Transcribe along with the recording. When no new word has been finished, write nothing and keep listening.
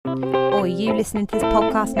Or are you listening to this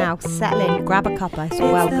podcast now? Settle in, grab a cuppa, it's It's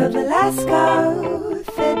welcome. the Velasco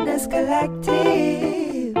Fitness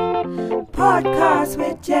Collective podcast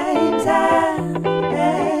with James and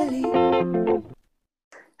Ellie.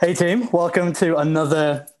 Hey team, welcome to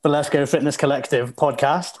another Velasco Fitness Collective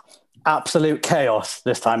podcast. Absolute chaos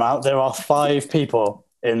this time out. There are 5 people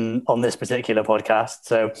on this particular podcast,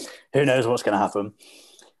 so who knows what's going to happen.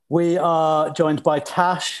 We are joined by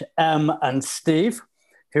Tash, Em and Steve,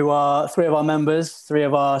 who are 3 of our members, 3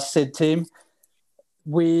 of our SID team.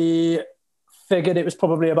 We figured it was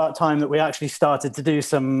probably about time that we actually started to do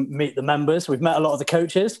some meet the members. We've met a lot of the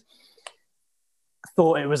coaches.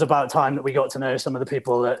 Thought it was about time that we got to know some of the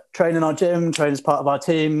people that train in our gym, train as part of our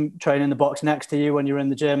team, train in the box next to you when you're in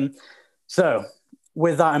the gym. So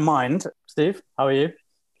with that in mind, Steve, how are you?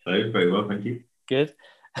 Hello, very well, thank you. Good.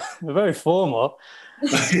 We're very formal.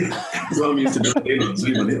 That's what I'm used to doing on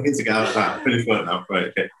Zoom. I need to get out of that. Finish work now.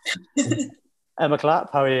 Right, okay. Emma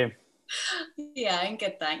Clapp, how are you? Yeah, I'm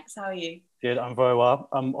good, thanks. How are you? Good, I'm very well.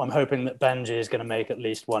 I'm hoping that Benji is going to make at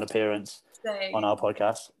least one appearance on our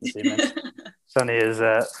podcast this evening. Sonny is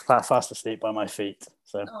fast asleep by my feet.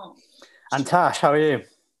 So, And Tash, how are you?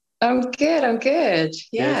 I'm good.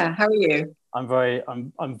 Yeah, Good. how are you? I'm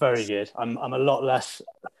very good. I'm a lot less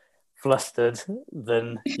flustered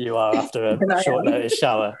than you are after a short notice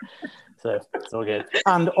shower. So it's all good.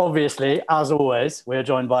 And obviously, as always, we're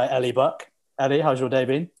joined by Ellie Buck. Ellie, how's your day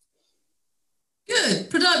been? Good,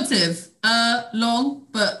 productive. Long,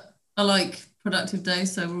 but I like productive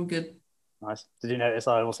days, so we're all good. Nice. Did you notice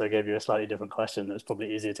I also gave you a slightly different question that was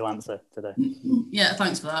probably easier to answer today? Yeah,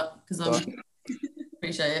 thanks for that, because I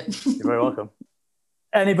appreciate it. You're very welcome.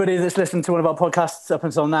 Anybody that's listened to one of our podcasts up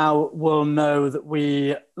until now will know that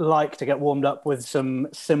we like to get warmed up with some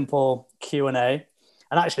simple Q&A. And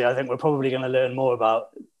actually, I think we're probably going to learn more about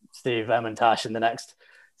Steve, Em and Tash in the next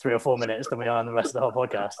 3 or 4 minutes than we are in the rest of the whole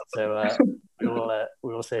podcast. So we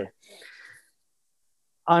will see.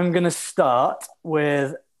 I'm going to start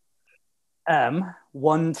with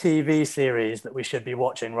one TV series that we should be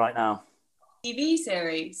watching right now. TV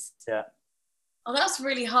series? Yeah. Oh, that's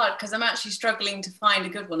really hard because I'm actually struggling to find a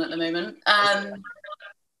good one at the moment.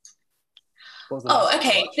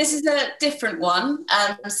 Okay. This is a different one.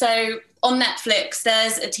 So on Netflix,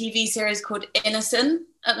 there's a TV series called Innocent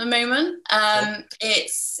at the moment.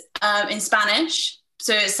 It's in Spanish,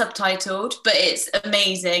 so it's subtitled, but it's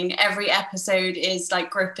amazing. Every episode is like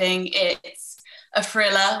gripping. It's a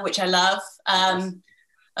thriller, which I love.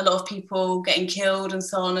 A lot of people getting killed and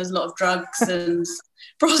so on. There's a lot of drugs and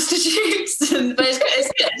prostitutes, but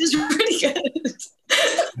it's just really good.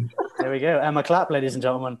 There we go. Emma Clapp, ladies and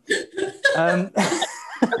gentlemen.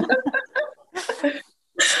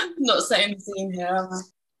 Not setting the scene here, am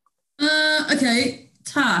I? Okay,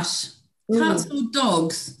 Tash. Cats or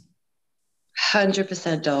dogs?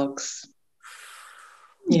 100% dogs.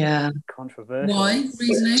 Yeah. Controversial. Why?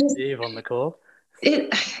 Reasoning? Steve on the call.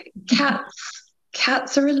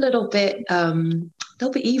 Cats are a little bit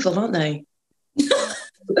evil, aren't they?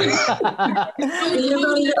 in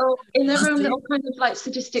their own little kind of like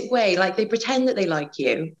sadistic way, like they pretend that they like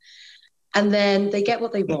you and then they get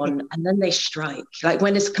what they want and then they strike, like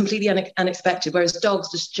when it's completely unexpected, whereas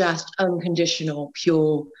dogs is just unconditional,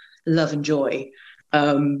 pure love and joy.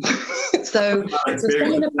 So there's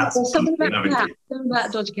something about cats, something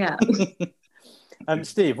about dodgy cat.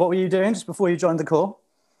 Steve, what were you doing just before you joined the call?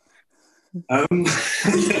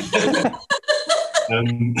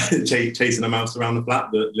 Chasing a mouse around the flat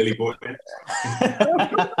that Lily brought in.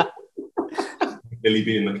 Lily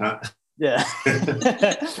being the cat. Yeah.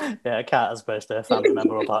 Yeah, a cat as opposed to a family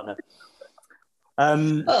member or partner.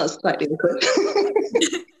 Slightly awkward.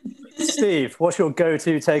 Steve, what's your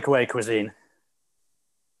go-to takeaway cuisine?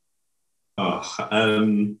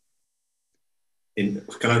 Can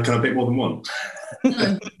I pick more than one?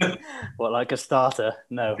 What, like a starter?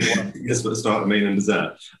 No. Yes, but start, main and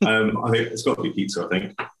dessert. I think it's got to be pizza, I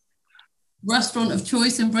think. Restaurant of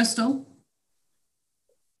choice in Bristol?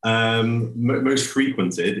 Most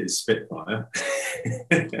frequented is Spitfire.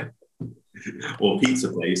 Or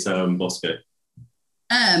pizza place, Bosco.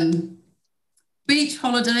 Beach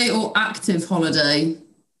holiday or active holiday?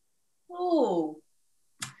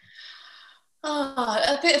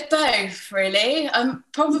 A bit of both, really. I'm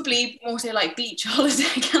probably more so like beach holiday.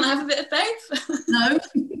 Can I have a bit of both? No.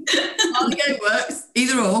 How the game works.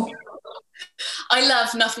 Either or. I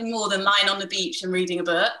love nothing more than lying on the beach and reading a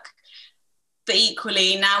book. But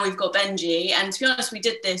equally, now we've got Benji. And to be honest, we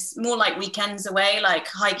did this more like weekends away, like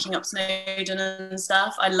hiking up Snowdon and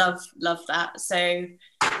stuff. I love that. So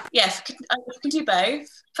Yeah, I can do both.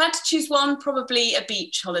 If I had to choose one, probably a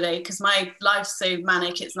beach holiday, because my life's so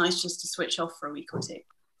manic, it's nice just to switch off for a week or two.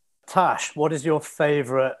 Tash, what is your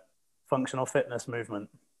favourite functional fitness movement?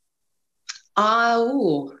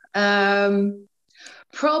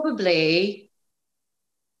 Probably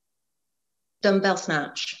dumbbell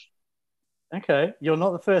snatch. Okay, you're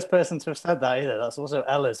not the first person to have said that either. That's also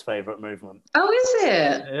Ella's favourite movement. Oh, is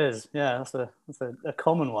it? It is, yeah. That's a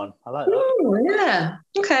common one. I like that. Oh, yeah.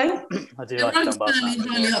 Okay. I do It like ranks dumbbell fairly snatch.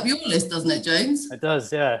 highly up your list, doesn't it, James? It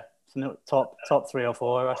does, yeah. It's top 3 or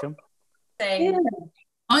 4, I reckon. Same. Yeah.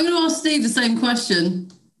 I'm going to ask Steve the same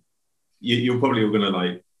question. You're probably all going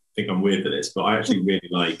to think I'm weird for this, but I actually really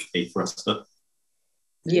like a thruster.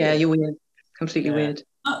 Yeah, you're weird. Completely Yeah. weird.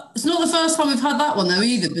 It's not the first time we've had that one though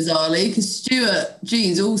either, bizarrely, because Stuart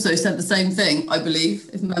Jeans also said the same thing, I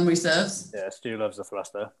believe, if memory serves. Yeah, Stu loves a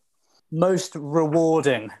thruster. Most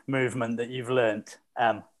rewarding movement that you've learnt,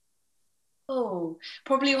 Oh,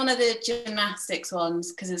 probably one of the gymnastics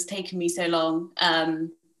ones, because it's taken me so long.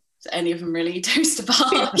 So any of them really toast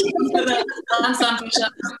apart. Handstand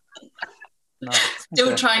push-ups. Nice. Still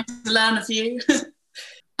Okay. trying to learn a few.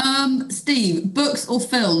 Steve, books or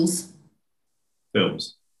films?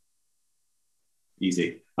 Films.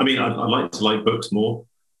 Easy. I mean, I like to like books more,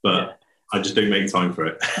 but I just don't make time for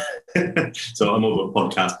it. So I'm more of a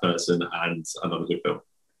podcast person, and I love a good film.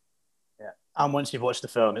 Yeah. And once you've watched the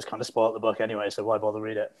film, it's kind of spoiled the book anyway, so why bother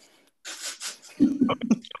read it?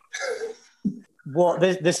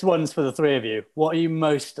 This one's for the three of you. What are you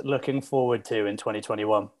most looking forward to in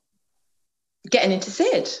 2021? Getting into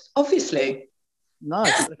Sid, obviously.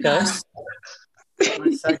 Nice. Okay. Nice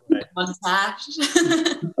segue.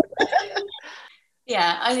 Montage.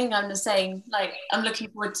 Yeah, I think I'm the same. I'm looking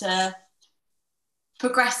forward to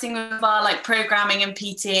progressing with our programming and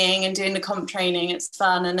PTing and doing the comp training. It's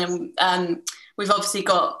fun. And then we've obviously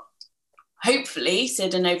got, hopefully,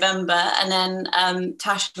 Sid in November. And then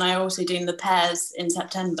Tash and I are also doing the pairs in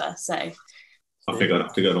September. So I think I'd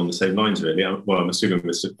have to go along the same lines, really. I'm assuming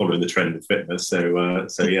we're following the trend of fitness. So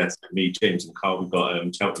yes, me, James, and Carl, we've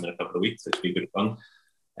got Cheltenham in a couple of weeks. It should be good fun.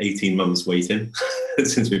 18 months waiting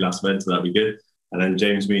since we last met, so that'll be good. And then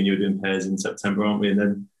James, me and you are doing pairs in September, aren't we? And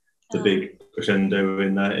then the big crescendo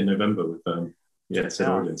in November with Sid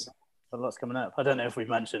Origins. A lot's coming up. I don't know if we've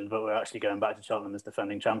mentioned, but we're actually going back to Cheltenham as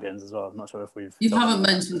defending champions as well. I'm not sure if we've. You haven't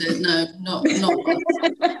mentioned it, no, not.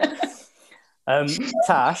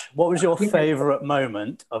 Tash, what was your favourite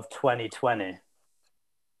moment of 2020?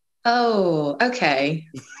 Oh, okay.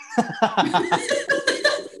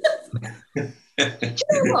 Do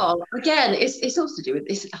you know what? Again, it's also to do with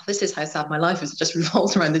this. This is how sad my life is. It just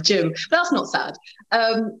revolves around the gym. But that's not sad.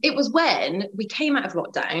 It was when we came out of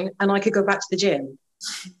lockdown and I could go back to the gym.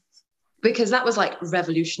 Because that was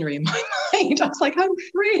revolutionary in my mind. I was like, I'm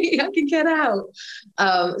free, I can get out.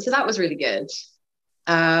 So that was really good.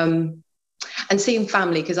 And seeing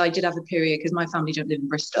family, because I did have a period, because my family don't live in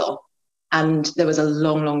Bristol. And there was a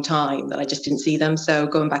long, long time that I just didn't see them. So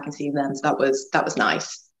going back and seeing them, so that was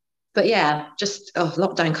nice. But yeah, just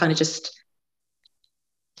lockdown kind of just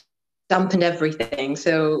dampened everything.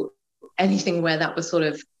 So anything where that was sort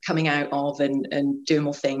of coming out of and doing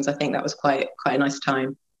more things, I think that was quite a nice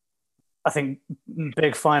time. I think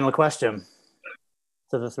big final question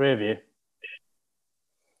to the three of you.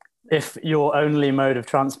 If your only mode of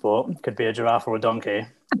transport could be a giraffe or a donkey,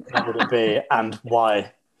 what would it be and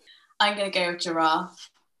why? I'm going to go with giraffe.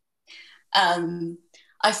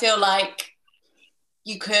 I feel like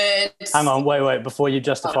you could... Hang on, wait, before you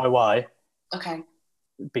justify why. Okay.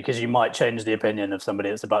 Because you might change the opinion of somebody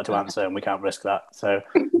that's about to answer and we can't risk that. So,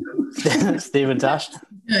 Steve and Tash?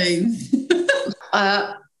 James.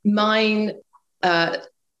 Mine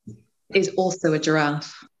is also a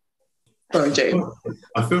giraffe. Sorry, James.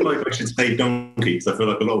 I feel like I should say donkey because I feel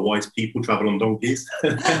like a lot of wise people travel on donkeys.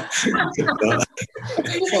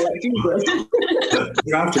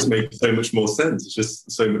 Giraffe just makes so much more sense. It's just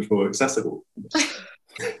so much more accessible.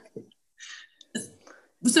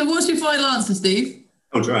 So what's your final answer, Steve?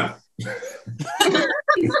 Oh, giraffe.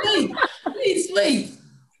 Sweet.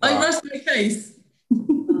 I rest my case.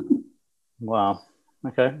 Wow.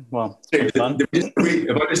 Okay, well, James, have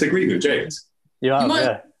I disagreed with James? You have,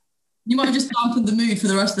 yeah. You might have just dampened the mood for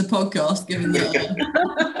the rest of the podcast, given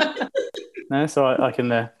that. No, so I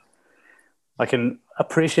can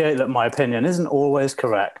appreciate that my opinion isn't always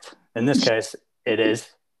correct. In this case, it is.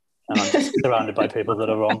 And I'm just surrounded by people that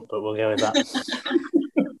are wrong, but we'll go with that.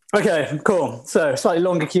 Okay, cool. So slightly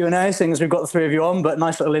longer Q&A, seeing as we've got the three of you on, but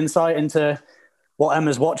nice little insight into what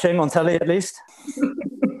Emma's watching on telly, at least.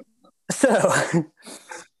 So,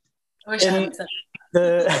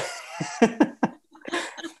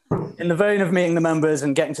 in the vein of meeting the members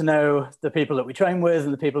and getting to know the people that we train with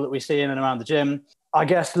and the people that we see in and around the gym, I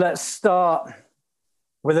guess let's start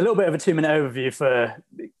with a little bit of a 2-minute overview for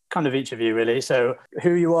kind of each of you, really. So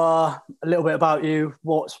who you are, a little bit about you,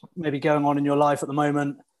 what's maybe going on in your life at the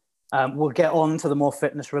moment. We'll get on to the more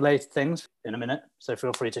fitness related things in a minute. So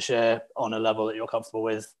feel free to share on a level that you're comfortable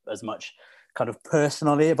with, as much kind of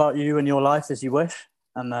personally about you and your life as you wish.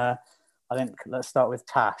 And I think let's start with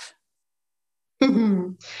Tash.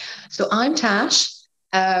 So I'm Tash.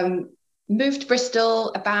 Moved to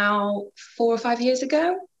Bristol about 4 or 5 years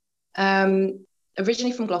ago.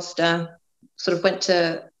 Originally from Gloucester, sort of went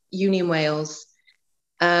to uni in Wales.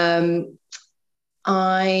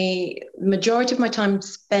 Majority of my time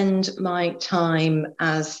spend my time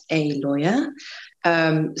as a lawyer.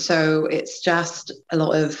 So it's just a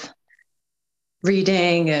lot of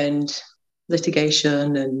reading and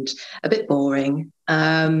litigation and a bit boring,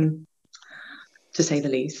 to say the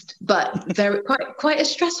least. But they're quite a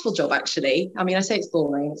stressful job, actually. I mean, I say it's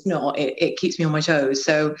boring. It's not. It keeps me on my toes.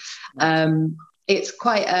 So it's it's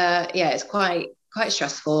quite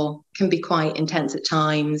stressful. Can be quite intense at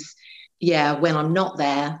times. Yeah, when I'm not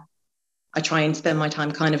there, I try and spend my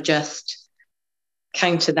time kind of just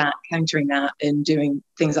countering that and doing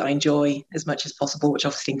things that I enjoy as much as possible, which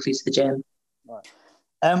obviously includes the gym. Right.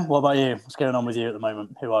 What about you? What's going on with you at the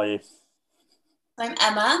moment? Who are you? I'm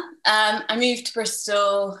Emma. I moved to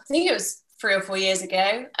Bristol, I think it was 3 or 4 years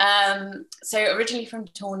ago. So originally from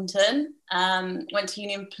Taunton, went to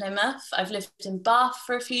uni in Plymouth. I've lived in Bath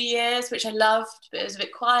for a few years, which I loved, but it was a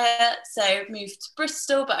bit quiet. So moved to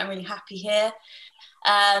Bristol, but I'm really happy here.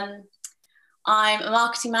 I'm a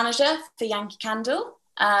marketing manager for Yankee Candle,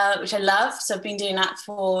 which I love. So I've been doing that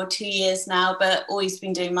for 2 years now, but always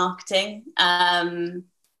been doing marketing.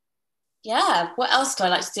 What else do I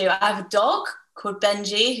like to do? I have a dog called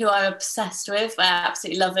Benji, who I'm obsessed with. I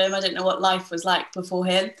absolutely love him. I don't know what life was like before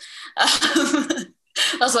him.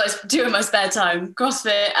 That's what I do in my spare time,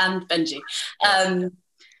 CrossFit and Benji.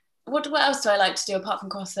 What else do I like to do apart from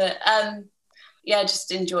CrossFit?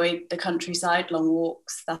 Just enjoy the countryside, long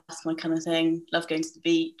walks. That's my kind of thing. Love going to the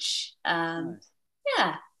beach. Nice.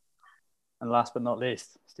 Yeah. And last but not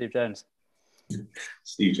least, Steve Jones.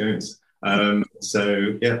 Steve Jones. I'm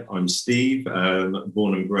Steve,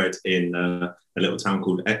 born and bred in a little town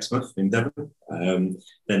called Exmouth in Devon.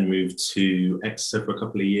 Then moved to Exeter for a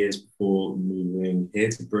couple of years before moving here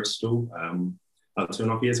to Bristol about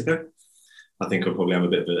 2.5 years ago. I think I probably am a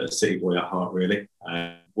bit of a city boy at heart, really.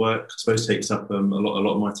 Work, I suppose, takes up a lot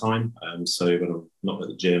of my time. So when I'm not at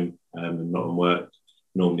the gym and not on work,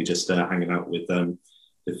 normally just hanging out with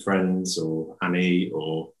friends or Annie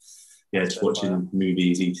or just watching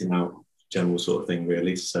movies, eating out, general sort of thing,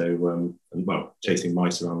 really. So, chasing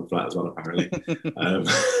mice around the flat as well, apparently. I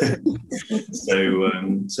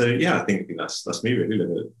think that's me, really. Live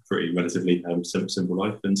a pretty relatively simple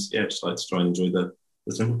life, and just like to try and enjoy the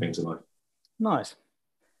simple things in life. Nice.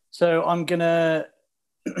 So I'm gonna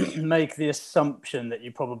make the assumption that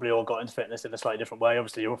you probably all got into fitness in a slightly different way.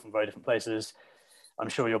 Obviously, you're all from very different places. I'm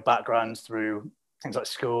sure your backgrounds through things like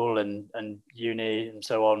school and uni and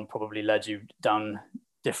so on probably led you down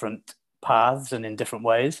different paths and in different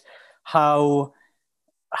ways. How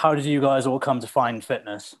did you guys all come to find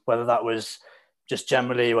fitness? Whether that was just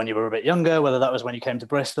generally when you were a bit younger, whether that was when you came to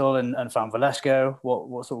Bristol and found Valesco,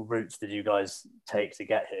 what sort of routes did you guys take to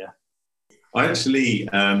get here? I actually,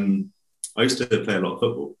 I used to play a lot of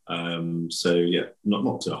football.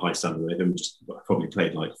 Not to a high standard with him, just probably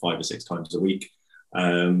played like 5 or 6 times a week.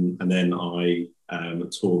 And then I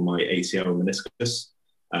tore my ACL and meniscus.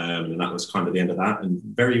 And that was kind of the end of that. And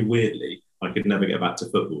very weirdly, I could never get back to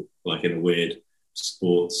football, like in a weird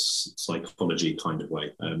sports psychology kind of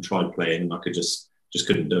way. Tried playing and I could just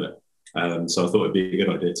couldn't do it. So I thought it'd be a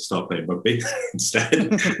good idea to start playing rugby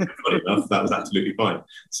instead. Funny enough, that was absolutely fine.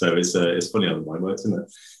 So it's funny how the mind works, isn't it?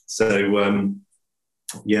 So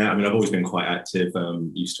I've always been quite active.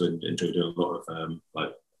 Used to enjoy doing a lot of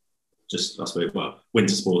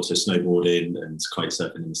winter sports, so snowboarding and kite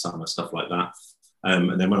surfing in the summer, stuff like that.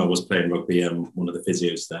 And then when I was playing rugby, one of the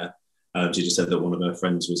physios there, she just said that one of her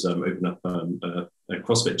friends was opening up a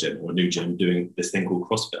CrossFit gym or a new gym doing this thing called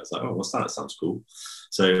CrossFit. I was like, oh, what's that? It sounds cool.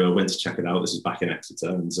 So I went to check it out. This was back in Exeter,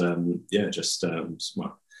 and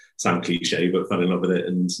sound cliche, but fell in love with it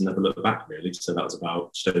and never looked back, really. So that was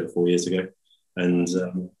about just over 4 years ago, and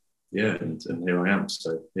and here I am.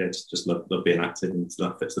 So just love being active, and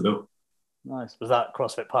that fits the bill. Nice. Was that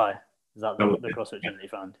CrossFit Pi? Is that the CrossFit gym that you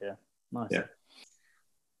found? Yeah. Nice. Yeah.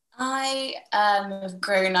 I have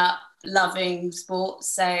grown up loving sports.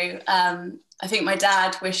 So I think my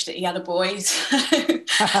dad wished that he had a boy. So,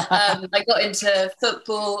 I got into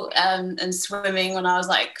football and swimming when I was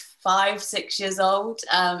like 5-6 years old.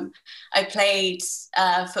 I played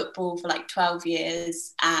football for like 12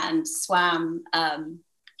 years and swam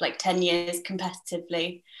like 10 years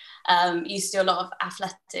competitively. Used to do a lot of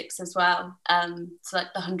athletics as well, so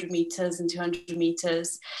like the 100 meters and 200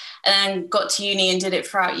 meters, and then got to uni and did it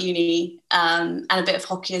throughout uni, and a bit of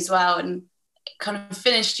hockey as well, and kind of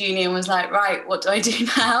finished uni and was like, right, what do I do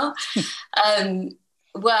now?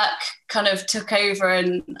 Work kind of took over,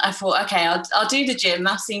 and I thought, okay, I'll do the gym.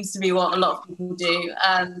 That seems to be what a lot of people do,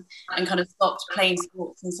 and kind of stopped playing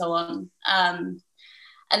sports and so on.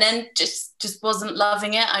 And then just wasn't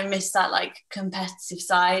loving it. I missed that like competitive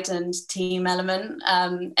side and team element.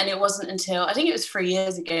 And it wasn't until, I think it was 3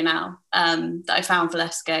 years ago now, that I found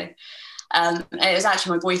Valesco. And it was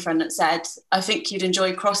actually my boyfriend that said, I think you'd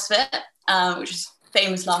enjoy CrossFit, which is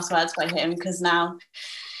famous last words by him, because now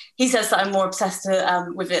he says that I'm more obsessed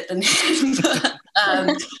with it than him.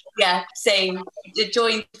 But, yeah, same.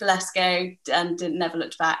 Joined Valesco and never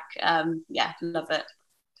looked back. Yeah, love it.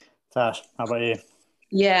 Tash, how about you?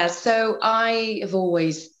 Yeah, so I have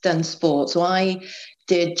always done sport. So I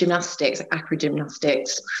did gymnastics, like acro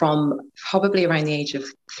gymnastics, from probably around the age of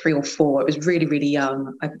 3 or 4. It was really, really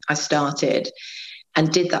young. I started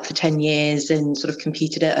and did that for 10 years and sort of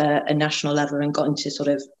competed at a national level and got into sort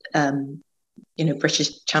of,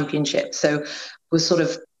 British championships. So was sort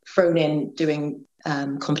of thrown in doing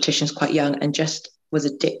competitions quite young and just was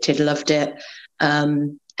addicted, loved it.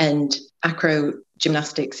 And acro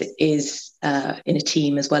gymnastics is in a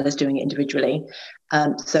team as well as doing it individually.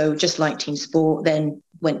 So just like team sport, then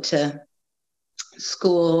went to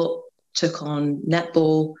school, took on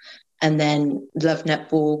netball, and then loved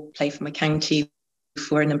netball, played for my county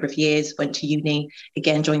for a number of years, went to uni,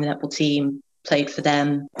 again joined the netball team, played for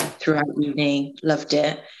them throughout uni, loved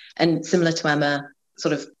it. And similar to Emma,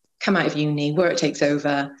 sort of come out of uni, work takes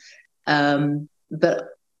over. But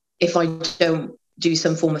if I don't do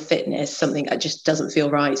some form of fitness, something that just doesn't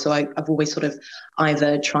feel right. So I've always sort of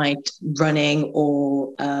either tried running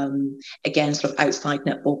or, again, sort of outside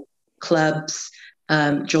netball clubs,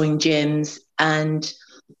 joined gyms, and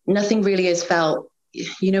nothing really has felt,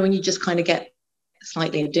 when you just kind of get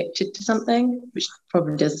slightly addicted to something, which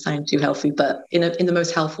probably doesn't sound too healthy, but in the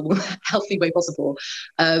most healthy way possible.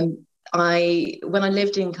 When I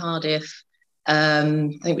lived in Cardiff, I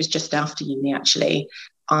think it was just after uni actually,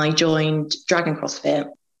 I joined Dragon CrossFit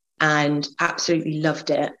and absolutely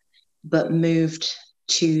loved it, but moved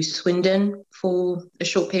to Swindon for a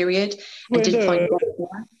short period and did find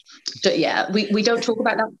we don't talk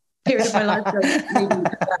about that period of my life, so maybe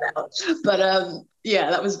cut that out. But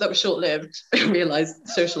that was short-lived. I realised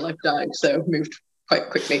social life died, so moved quite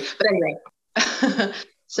quickly. But anyway,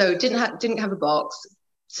 so didn't have a box.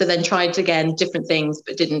 So then tried again different things,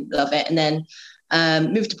 but didn't love it, and then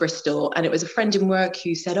moved to Bristol, and it was a friend in work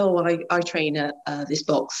who said, I train at this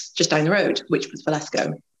box just down the road, which was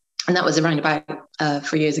Valesco. And that was around about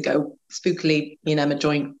 3 years ago. Spookily, me and Emma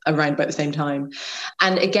joined around about the same time.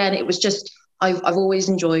 And again, it was just, I've always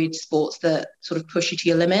enjoyed sports that sort of push you to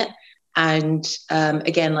your limit. And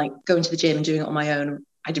again, like going to the gym and doing it on my own,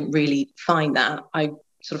 I didn't really find that. I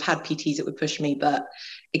sort of had PTs that would push me, but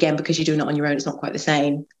again, because you're doing it on your own, it's not quite the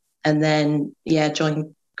same. And then,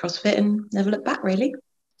 joined CrossFit and never looked back, really.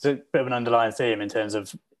 It's a bit of an underlying theme in terms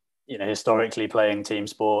of, historically playing team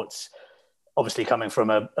sports, obviously coming from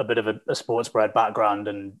a bit of a sports bred background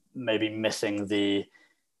and maybe missing the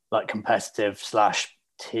like competitive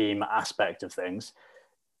 / team aspect of things.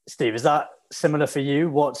 Steve, is that similar for you?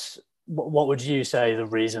 What would you say the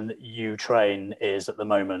reason that you train is at the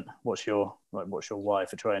moment? What's your why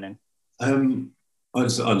for training? I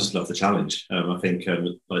just love the challenge. I think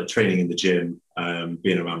like training in the gym,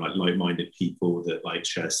 being around like-minded people that like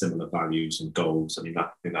share similar values and goals. I think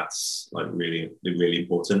that's like really, really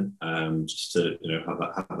important. Just to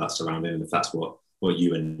have that surrounding, and if that's what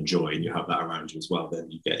you enjoy and you have that around you as well,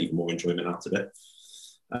 then you get even more enjoyment out of it.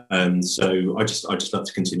 And so I just love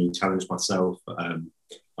to continue to challenge myself.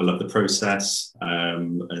 I love the process,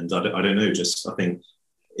 and I don't know. I think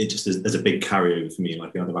it just is, there's a big carryover for me in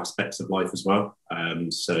like the other aspects of life as well.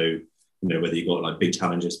 So whether you've got like big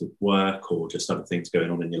challenges with work or just other things going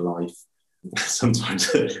on in your life, sometimes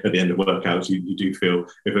at the end of workouts you do feel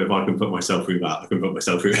if I can put myself through that, I can put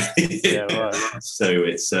myself through it. Yeah, right. So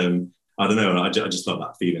it's I don't know. I just love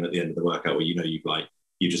that feeling at the end of the workout where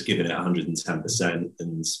you've just given it 110%,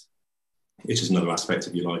 and it's just another aspect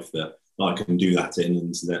of your life that I can do that in,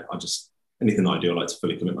 and that anything that I do, I like to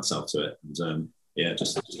fully commit myself to it. And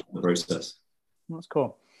just the process. That's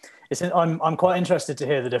cool. I'm quite interested to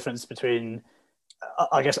hear the difference between,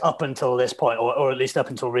 I guess, up until this point, or at least up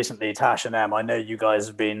until recently, Tash and Em. I know you guys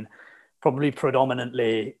have been probably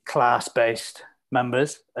predominantly class-based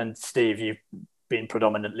members, and Steve, you've been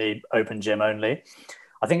predominantly open gym only.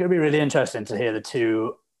 I think it would be really interesting to hear the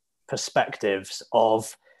two perspectives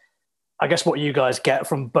of, I guess, what you guys get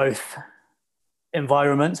from both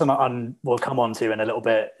environments, and we'll come on to in a little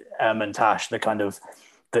bit, and Tash, the kind of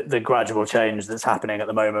the gradual change that's happening at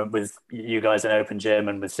the moment with you guys in open gym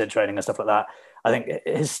and with SID training and stuff like that. I think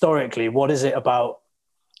historically, what is it about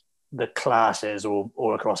the classes or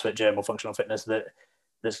a CrossFit gym or functional fitness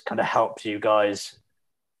that's kind of helped you guys?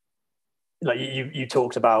 Like you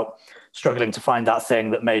talked about struggling to find that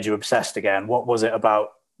thing that made you obsessed again. What was it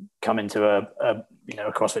about coming to a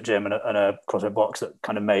CrossFit gym and a CrossFit box that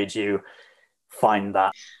kind of made you find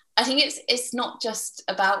that? I think it's not just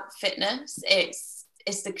about fitness.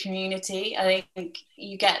 It's the community. I think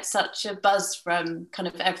you get such a buzz from kind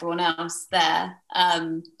of everyone else there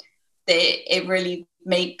that it really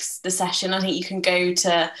makes the session. I think you can go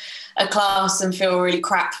to a class and feel really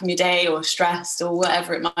crap from your day or stressed or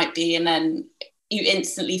whatever it might be, and then you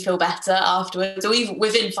instantly feel better afterwards, or even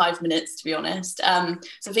within 5 minutes, to be honest. So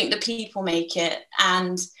I think the people make it,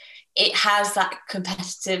 and it has that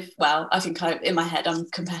competitive, well, I think in my head I'm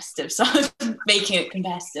competitive, so I'm making it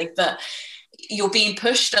competitive, but you're being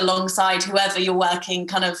pushed alongside whoever you're working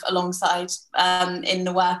kind of alongside in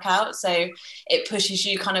the workout. So it pushes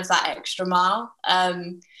you kind of that extra mile.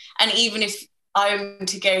 And even if I'm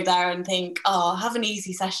to go there and think, oh, I'll have an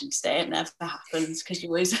easy session today, it never happens, because you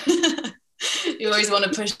always you always want to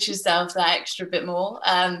push yourself that extra bit more.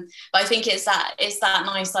 But I think it's that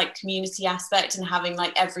nice like community aspect and having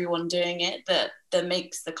like everyone doing it that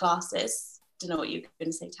makes the classes. Don't know what you're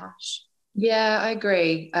going to say, Tash. Yeah, I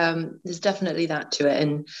agree. There's definitely that to it.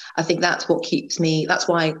 And I think that's what keeps me, that's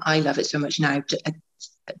why I love it so much now.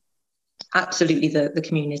 Absolutely the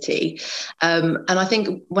community. And I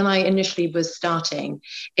think when I initially was starting,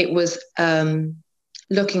 it was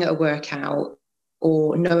looking at a workout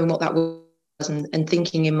or knowing what that was and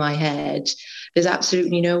thinking in my head, there's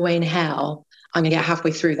absolutely no way in hell I'm going to get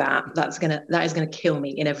halfway through that. That is going to kill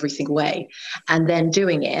me in every single way. And then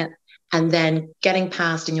doing it and then getting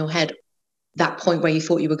past in your head that point where you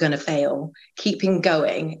thought you were going to fail, keeping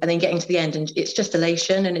going, and then getting to the end, and it's just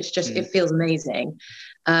elation, and it's just it feels amazing,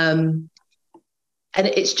 and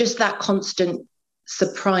it's just that constant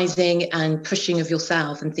surprising and pushing of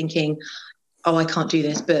yourself and thinking, oh, I can't do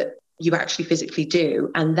this, but you actually physically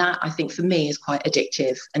do, and that I think for me is quite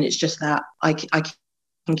addictive. And it's just that I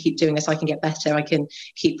can keep doing this, I can get better, I can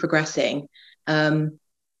keep progressing.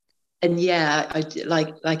 And yeah, I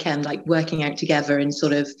like Em, like working out together and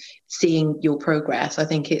sort of seeing your progress. I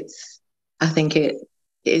think it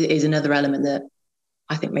is another element that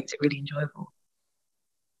I think makes it really enjoyable.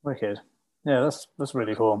 Wicked. Yeah, that's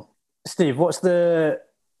really cool. Steve, what's the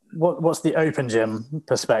open gym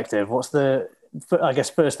perspective? I guess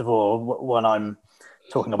first of all, when I'm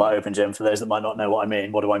talking about open gym, for those that might not know what I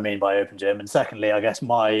mean, what do I mean by open gym? And secondly, I guess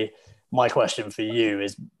my question for you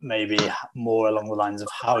is maybe more along the lines of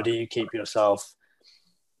how do you keep yourself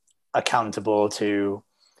accountable to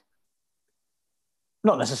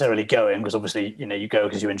not necessarily going, because obviously, you go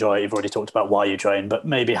because you enjoy it. You've already talked about why you train, but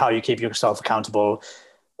maybe how you keep yourself accountable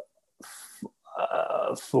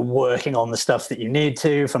for working on the stuff that you need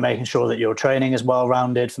to, for making sure that your training is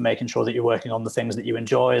well-rounded, for making sure that you're working on the things that you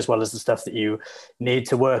enjoy, as well as the stuff that you need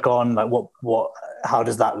to work on. Like how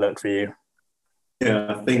does that look for you?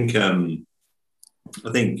 Yeah, I think how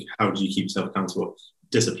do you keep yourself accountable?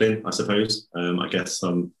 Discipline, I suppose. I guess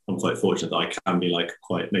I'm quite fortunate that I can be like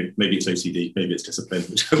quite, maybe it's OCD, maybe it's discipline,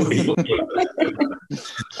 whichever way you want to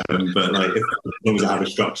but like as long as I have a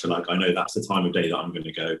structure, like I know that's the time of day that I'm going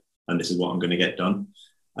to go and this is what I'm going to get done.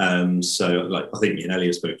 So like I think me and Ellie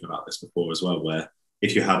have spoken about this before as well, where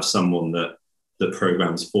if you have someone that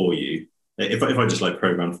programs for you, if I just like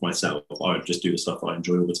program for myself, I would just do the stuff that I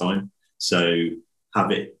enjoy all the time. So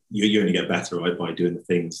you only get better, right, by doing the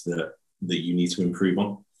things that you need to improve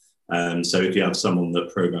on. So if you have someone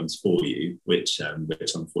that programs for you, which I'm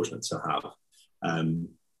fortunate to have, I'm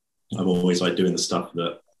always like doing the stuff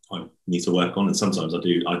that I need to work on. And sometimes I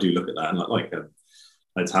do look at that and like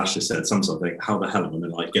Tash just said, sometimes I think, how the hell am I going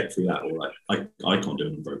to like get through that? Or like I can't do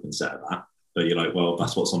an unbroken set of that. But you're like, well,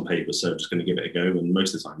 that's what's on paper, so I'm just going to give it a go. And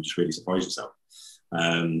most of the time, you just really surprise yourself.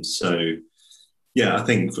 So yeah, I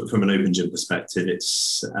think from an open gym perspective,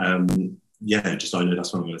 it's just I know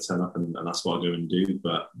that's when I'm going to turn up and that's what I go and do.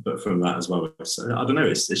 But from that as well, I don't know,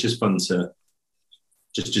 it's just fun to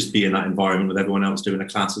just be in that environment with everyone else doing a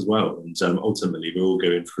class as well. And ultimately, we're all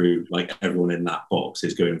going through, like, everyone in that box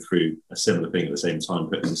is going through a similar thing at the same time,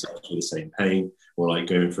 putting themselves through the same pain, or like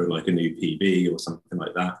going through like a new PB or something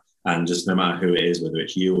like that. And just no matter who it is, whether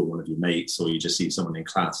it's you or one of your mates, or you just see someone in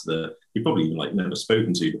class that you've probably even like never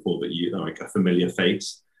spoken to before, but you know, like a familiar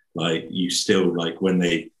face, like you still, like when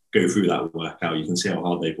they go through that workout, you can see how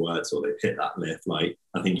hard they've worked or they've hit that lift. Like,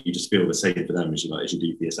 I think you just feel the same for them as you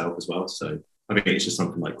do for yourself as well. So I think it's just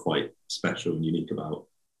something like quite special and unique about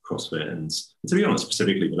CrossFit, and to be honest,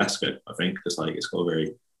 specifically Valesco, I think, because like it's got a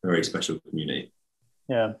very, very special community.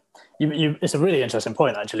 Yeah, it's a really interesting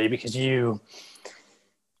point actually, because you've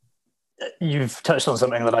touched on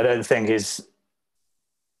something that I don't think is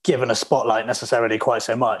given a spotlight necessarily quite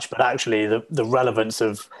so much, but actually the relevance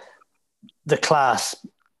of the class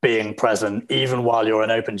being present even while you're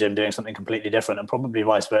in open gym doing something completely different, and probably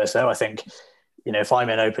vice versa. I think, you know, if I'm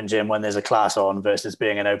in open gym when there's a class on versus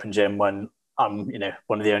being in open gym when I'm, you know,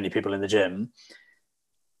 one of the only people in the gym,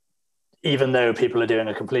 even though people are doing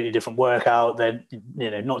a completely different workout, they're, you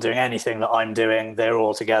know, not doing anything that I'm doing, they're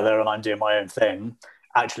all together and I'm doing my own thing.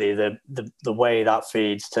 Actually, the way that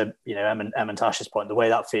feeds to, you know, Em and Tash's point, the way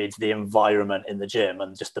that feeds the environment in the gym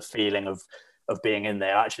and just the feeling of being in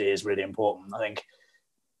there actually is really important. I think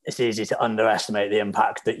it's easy to underestimate the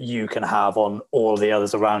impact that you can have on all the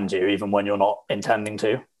others around you, even when you're not intending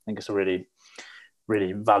to. I think it's a really,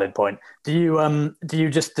 really valid point. Do you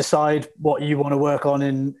just decide what you want to work on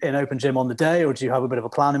in open gym on the day, or do you have a bit of a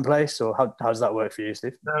plan in place, or how does that work for you,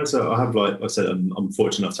 Steve? No, so I have, like I said, I'm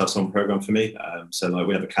fortunate enough to have someone program for me. So like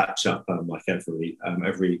we have a catch up like every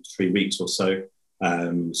 3 weeks or so.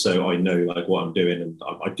 So I know like what I'm doing, and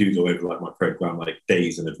I do go over like my program like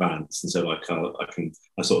days in advance, and so like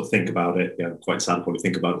I sort of think about it. Yeah, I'm quite sad, probably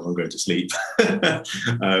think about it when I'm going to sleep.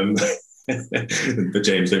 But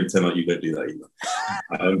James, don't pretend like you don't do that either.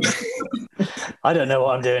 I don't know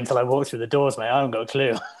what I'm doing until I walk through the doors, mate. I haven't got a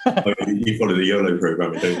clue. You follow the YOLO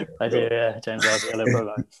program, don't you? I do, yeah. James does the YOLO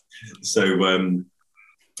program. So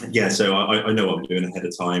yeah, so I know what I'm doing ahead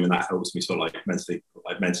of time, and that helps me sort of like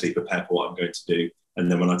mentally prepare for what I'm going to do. And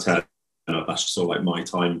then when I turn up, that's just sort of like my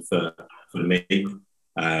time for me.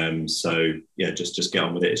 So yeah, just get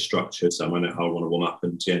on with it. It's structured, so I know how I want to warm up,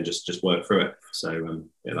 and yeah, just work through it. So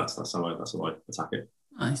yeah, that's how I attack it.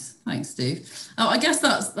 Nice, thanks, Steve. I guess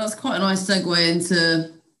that's quite a nice segue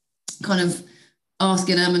into kind of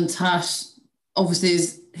asking Em and Tash, obviously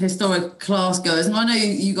as historic class goers, and I know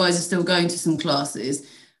you guys are still going to some classes.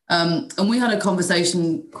 And we had a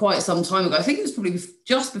conversation quite some time ago. I think it was probably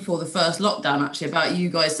just before the first lockdown, actually, about you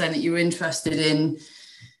guys saying that you were interested in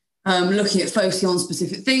looking at focusing on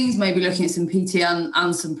specific things, maybe looking at some PT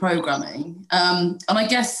and some programming. And I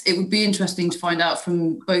guess it would be interesting to find out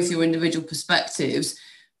from both your individual perspectives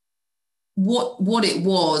what it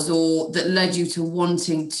was, or that led you to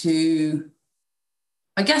wanting to,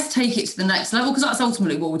 I guess, take it to the next level, because that's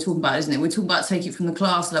ultimately what we're talking about, isn't it? We're talking about taking it from the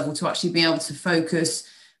class level to actually being able to focus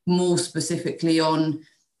more specifically on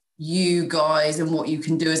you guys and what you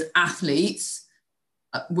can do as athletes.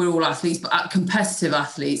 We're all athletes, but competitive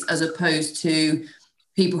athletes, as opposed to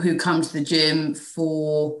people who come to the gym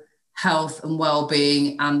for health and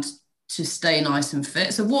well-being and to stay nice and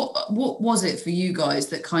fit. So what was it for you guys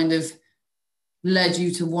that kind of led you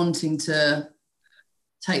to wanting to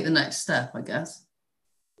take the next step, I guess?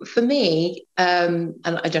 For me, and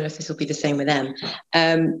I don't know if this will be the same with them,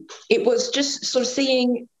 it was just sort of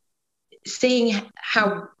seeing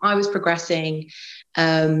how I was progressing,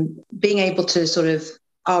 being able to sort of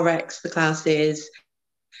RX the classes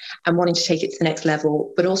and wanting to take it to the next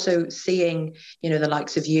level, but also seeing, you know, the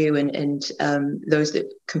likes of you and those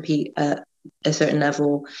that compete at a certain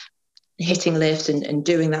level, hitting lifts and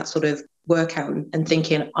doing that sort of workout and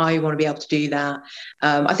thinking, I want to be able to do that.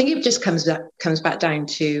 I think it just comes back down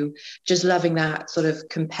to just loving that sort of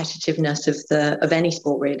competitiveness of any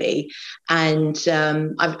sport, really. And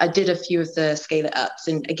I did a few of the scale it ups,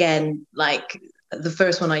 and again, like the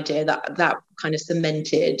first one I did, that kind of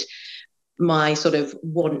cemented my sort of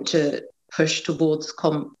want to push towards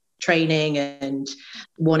comp training and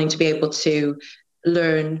wanting to be able to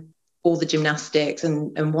learn all the gymnastics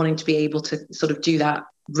and wanting to be able to sort of do that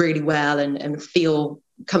really well and feel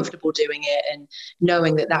comfortable doing it, and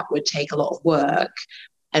knowing that would take a lot of work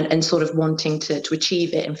and sort of wanting to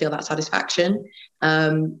achieve it and feel that satisfaction.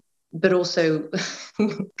 But also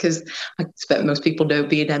because I expect most people know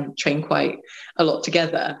B&M train quite a lot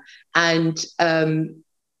together. And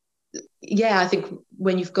yeah, I think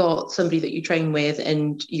when you've got somebody that you train with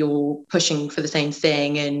and you're pushing for the same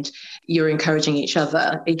thing and you're encouraging each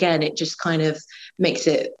other, again, it just kind of makes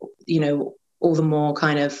it, you know, all the more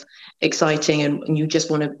kind of exciting, and you just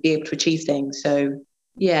want to be able to achieve things. So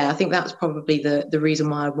yeah, I think that's probably the reason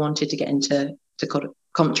why I wanted to get into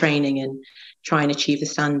comp training and try and achieve the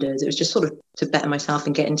standards. It was just sort of to better myself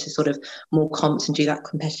and get into sort of more comps and do that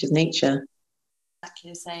competitive nature.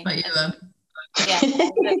 Exactly the same. But you,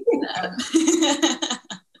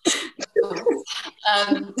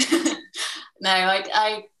 no,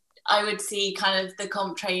 I would see kind of the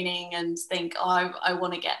comp training and think, oh, I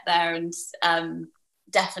want to get there, and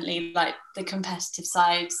definitely like the competitive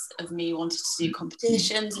sides of me wanted to do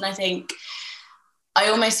competitions. And I think I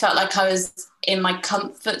almost felt like I was in my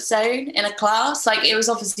comfort zone in a class. Like, it was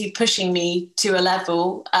obviously pushing me to a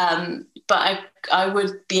level, but I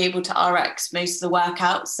would be able to RX most of the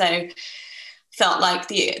workouts. So felt like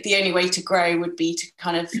the only way to grow would be to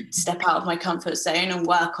kind of step out of my comfort zone and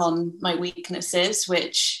work on my weaknesses,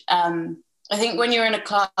 which I think when you're in a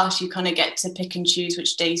class, you kind of get to pick and choose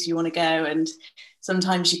which days you want to go. And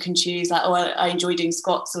sometimes you can choose like, oh, I enjoy doing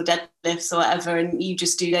squats or deadlifts or whatever, and you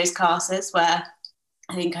just do those classes, where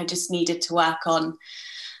I think I just needed to work on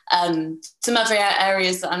some other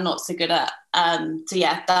areas that I'm not so good at. So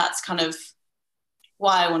yeah, that's kind of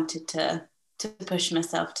why I wanted to push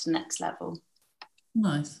myself to the next level.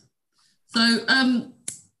 Nice. So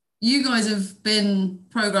you guys have been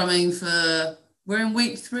programming we're in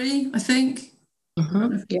week 3, I think.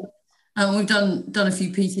 Mm-hmm. And we've done a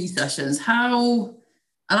few PT sessions.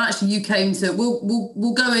 And actually you came to,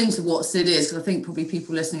 we'll go into what SID is, because I think probably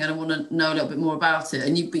people listening are going to want to know a little bit more about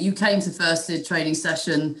it. But you came to first SID training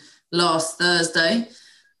session last Thursday.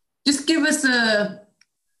 Just give us an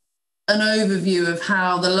overview of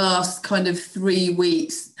how the last kind of 3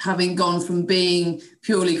 weeks, having gone from being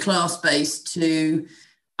purely class-based to,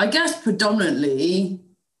 I guess, predominantly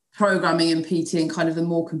programming and PT and kind of the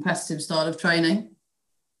more competitive style of training.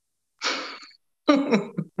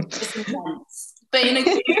 It's intense, but in a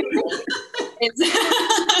good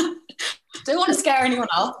don't want to scare anyone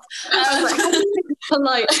off.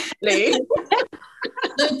 Politely.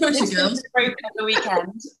 No pressure, girls. Broken at the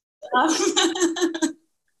weekend.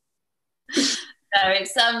 No,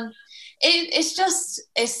 it's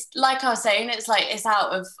like I was saying, it's like it's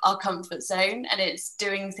out of our comfort zone, and it's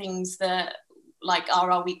doing things that like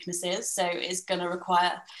are our weaknesses. So it's going to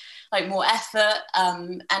require like more effort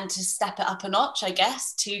and to step it up a notch, I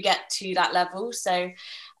guess, to get to that level. So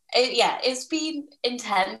it's been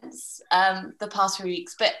intense the past 3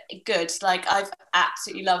 weeks, but good. Like, I've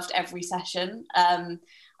absolutely loved every session.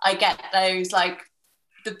 I get those like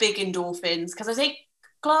the big endorphins, because I think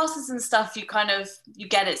classes and stuff, you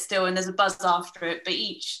get it still and there's a buzz after it, but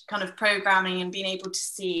each kind of programming and being able to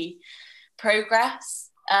see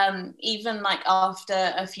progress, even like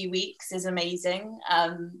after a few weeks, is amazing.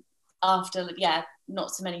 After not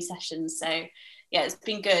so many sessions, so yeah, it's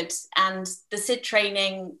been good. And the SID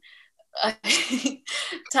training,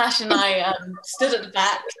 Tash and I stood at the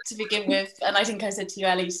back to begin with, and I think I said to you,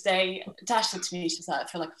 Ellie, today, Tash said to me, she's like, I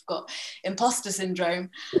feel like I've got imposter syndrome.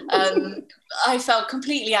 I felt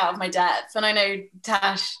completely out of my depth, and I know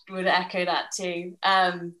Tash would echo that too.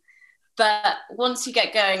 But once you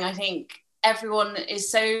get going, I think everyone is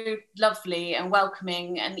so lovely and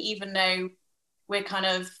welcoming, and even though we're kind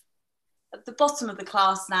of at the bottom of the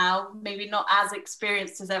class now, maybe not as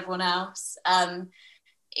experienced as everyone else,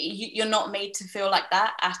 you're not made to feel like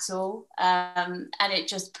that at all, and it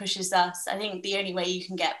just pushes us. I think the only way you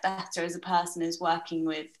can get better as a person is working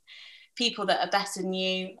with people that are better than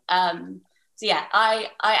you. So yeah, I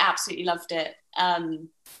absolutely loved it. Felt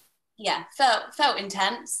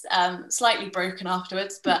intense, slightly broken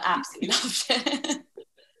afterwards, but absolutely loved it.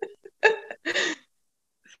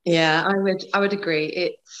 Yeah, I would agree.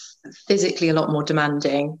 It's physically a lot more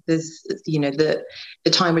demanding. There's, the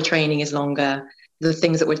time of training is longer. The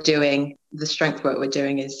things that we're doing, the strength work we're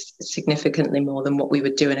doing is significantly more than what we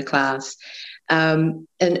would do in a class. And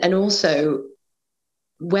also,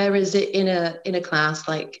 whereas in a class,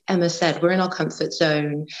 like Emma said, we're in our comfort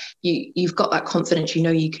zone. You've got that confidence,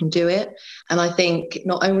 you can do it. And I think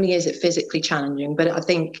not only is it physically challenging, but I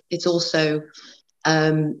think it's also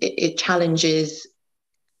it challenges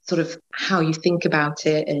sort of how you think about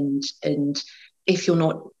it, and if you're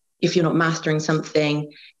not mastering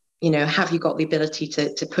something, have you got the ability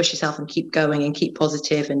to push yourself and keep going and keep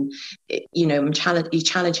positive, and you're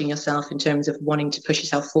challenging yourself in terms of wanting to push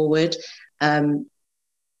yourself forward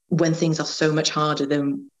when things are so much harder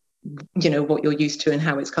than what you're used to and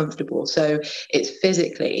how it's comfortable. So it's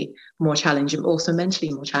physically more challenging, but also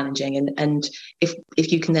mentally more challenging, and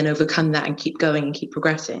if you can then overcome that and keep going and keep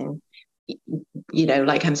progressing,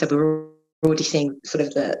 like Em said, we're already seeing sort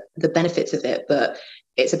of the benefits of it, but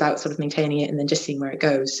it's about sort of maintaining it and then just seeing where it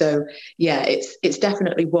goes. So yeah, it's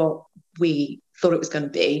definitely what we thought it was going to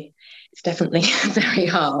be. It's definitely very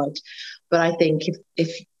hard, but I think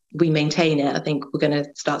if we maintain it, I think we're going to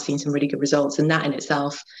start seeing some really good results, and that in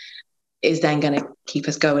itself is then going to keep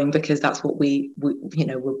us going, because that's what we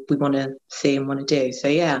want to see and want to do. So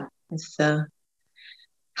yeah, it's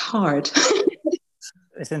hard.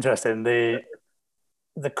 It's interesting, the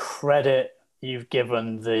credit you've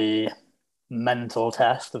given the mental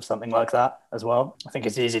test of something like that as well. I think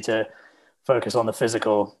it's easy to focus on the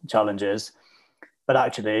physical challenges, but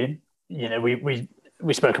actually,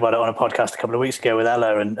 we spoke about it on a podcast a couple of weeks ago with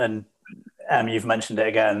Ella, and you've mentioned it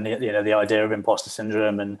again, the idea of imposter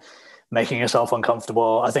syndrome and making yourself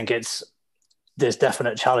uncomfortable. I think there's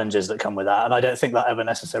definite challenges that come with that, and I don't think that ever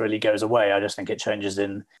necessarily goes away. I just think it changes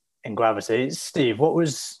in gravity. Steve, what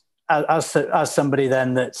was, as somebody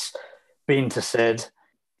then that's been to SID,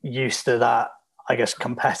 used to that, I guess,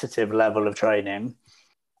 competitive level of training,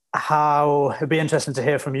 it'd be interesting to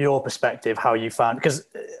hear from your perspective how you found, because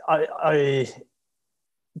I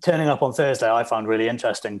turning up on Thursday, I found really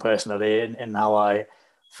interesting personally in how I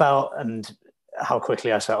felt and how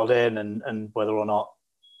quickly I settled in, and whether or not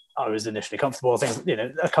I was initially comfortable. I think,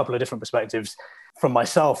 a couple of different perspectives from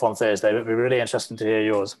myself on Thursday, but it'd be really interesting to hear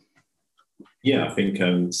yours. Yeah, I think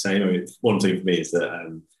same. I mean, one thing for me is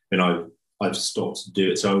that I've stopped to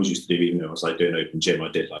do it. So I always used to do, even though I was like doing open gym, I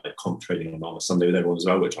did like comp training on a Sunday with everyone as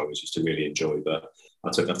well, which I always used to really enjoy. But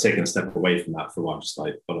I've taken a step away from that for a while, just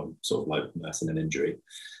like, but I'm sort of like nursing an injury.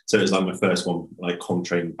 So it was like my first one, like comp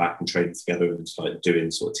training back and training together and just like doing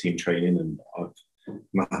sort of team training. And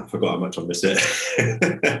I forgot how much I miss it.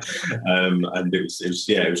 And it was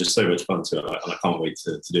just so much fun to it. And I can't wait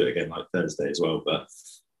to do it again like Thursday as well. But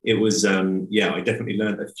it was, I definitely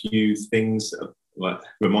learned a few things, like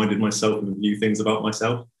reminded myself of a few things about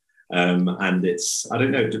myself. And it's, I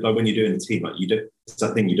don't know, like when you're doing a team, like it's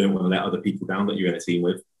that thing, you don't want to let other people down that you're in a team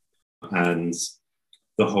with. And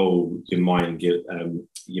the whole, your mind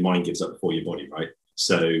gives up before your body, right?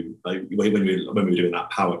 So like when we were doing that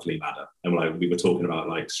power clean ladder, and like we were talking about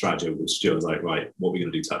like strategy with Stuart, I was like, right, what are we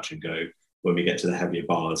going to do, touch and go? When we get to the heavier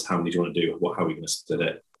bars, how many do you want to do? How are we going to split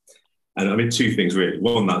it? And I mean, two things really.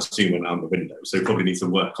 One, that soon went out the window. So you probably need to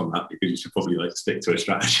work on that, because you should probably like stick to a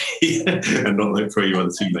strategy and not like throw your other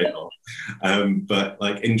teammate off. But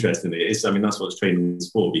like interestingly, that's what training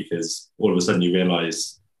is for, because all of a sudden you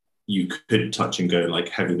realise you could touch and go like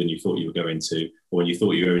heavier than you thought you were going to, or when you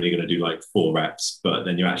thought you were only going to do like 4 reps, but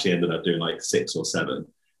then you actually ended up doing like 6 or 7.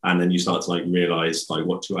 And then you start to like realise like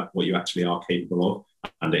what you actually are capable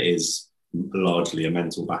of. And it is largely a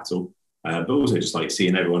mental battle. But also just like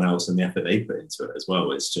seeing everyone else and the effort they put into it as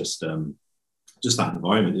well. It's just that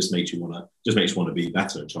environment just makes you want to be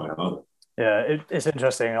better and try harder. Yeah, it's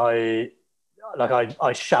interesting. I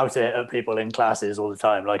shout it at people in classes all the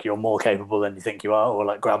time, like you're more capable than you think you are, or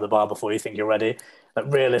like grab the bar before you think you're ready. Like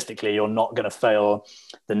realistically, you're not going to fail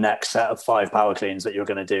the next set of 5 power cleans that you're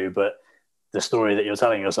going to do, but the story that you're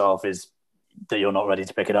telling yourself is that you're not ready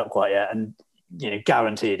to pick it up quite yet. And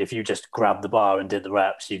guaranteed, if you just grabbed the bar and did the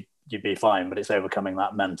reps, you'd be fine. But it's overcoming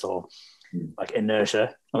that mental like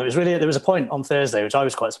inertia. And there was a point on Thursday which I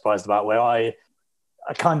was quite surprised about, where I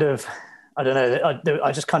kind of, I don't know,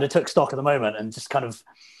 I just kind of took stock of the moment and just kind of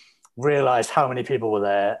realized how many people were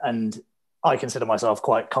there. And I consider myself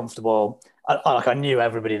quite comfortable. I knew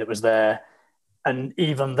everybody that was there. And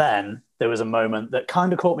even then, there was a moment that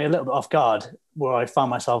kind of caught me a little bit off guard, where I found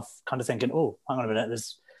myself kind of thinking, oh, hang on a minute,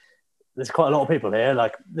 there's quite a lot of people here.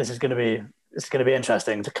 Like this is going to be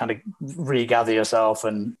interesting to kind of regather yourself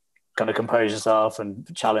and kind of compose yourself and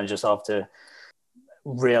challenge yourself to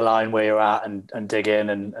realign where you're at and dig in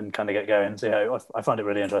and kind of get going. So yeah, I find it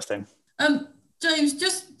really interesting. James,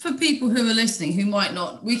 just for people who are listening who might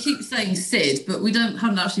not, we keep saying SID, but we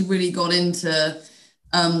haven't actually really gone into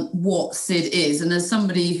what SID is. And as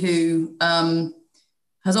somebody who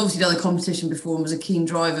has obviously done the competition before and was a keen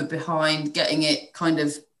driver behind getting it kind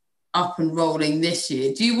of up and rolling this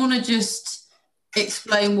year, do you want to just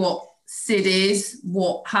explain what SID is,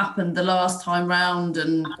 what happened the last time round,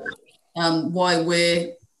 and why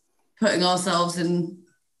we're putting ourselves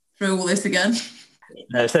through all this again?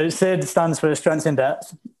 No, so SID stands for Strength in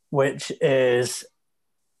Depth, which is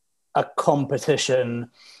a competition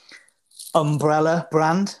umbrella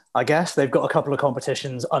brand, I guess. They've got a couple of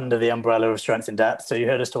competitions under the umbrella of Strength in Depth. So you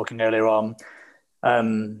heard us talking earlier on.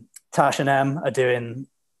 Tash and Em are doing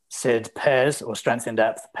SID pairs, or Strength in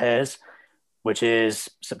Depth pairs, which is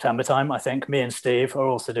September time, I think. Me and Steve are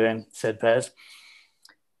also doing SID pairs.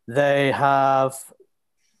 They have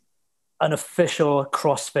an official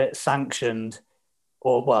CrossFit sanctioned,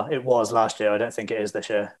 or well, it was last year, I don't think it is this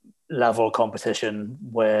year, level competition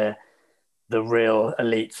where the real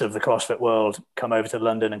elites of the CrossFit world come over to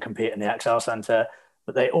London and compete in the Excel Centre.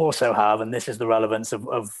 But they also have, and this is the relevance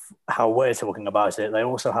of how we're talking about it, they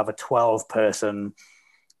also have a 12-person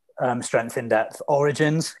strength in depth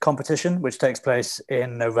Origins competition, which takes place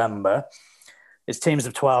in November. It's teams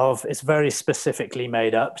of 12. It's very specifically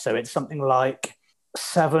made up. So it's something like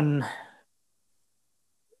seven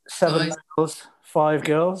males, 5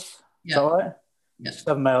 girls. Yeah. Is that right? Yeah.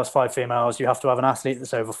 7 males, 5 females. You have to have an athlete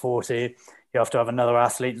that's over 40. You have to have another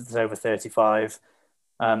athlete that's over 35.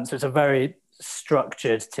 So it's a very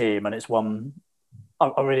structured team, and it's one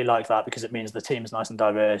I really like that because it means the team's nice and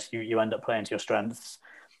diverse. You end up playing to your strengths.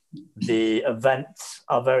 The events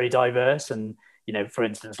are very diverse, and for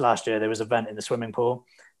instance, last year there was an event in the swimming pool,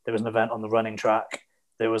 there was an event on the running track,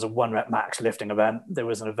 there was a 1-rep max lifting event, there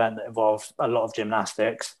was an event that involved a lot of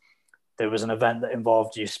gymnastics, there was an event that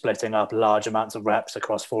involved you splitting up large amounts of reps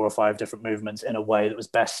across 4 or 5 different movements in a way that was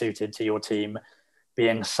best suited to your team,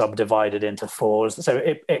 being subdivided into 4s. So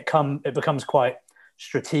it becomes quite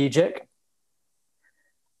strategic.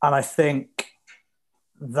 And I think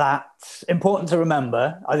that's important to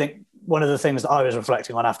remember. I think one of the things that I was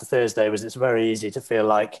reflecting on after Thursday was it's very easy to feel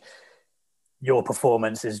like your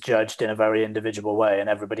performance is judged in a very individual way and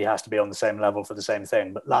everybody has to be on the same level for the same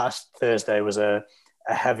thing. But last Thursday was a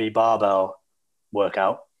heavy barbell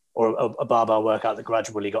workout, or a barbell workout that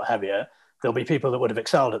gradually got heavier. There'll be people that would have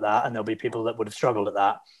excelled at that and there'll be people that would have struggled at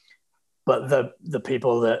that. But the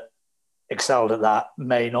people that excelled at that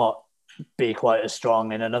may not be quite as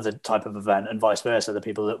strong in another type of event, and vice versa. The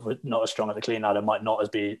people that were not as strong at the clean ladder might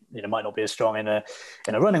not be as strong in a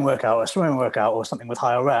running workout or a swimming workout or something with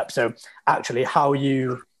higher reps. So actually how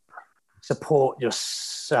you support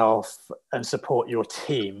yourself and support your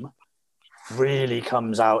team really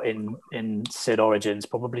comes out in SID Origins,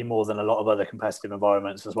 probably more than a lot of other competitive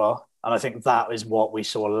environments as well. And I think that is what we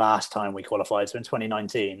saw last time we qualified. So in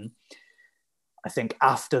 2019, I think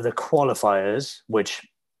after the qualifiers, which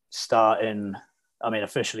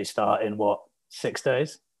officially start in 6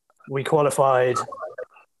 days, we qualified,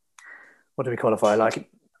 what did we qualify, like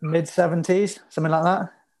mid-70s, something like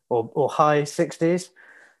that, or high 60s.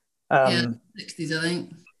 60s, I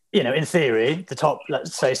think. In theory, the top,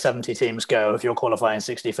 let's say 70 teams go. If you're qualifying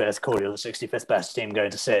 65th, cool, you're the 65th best team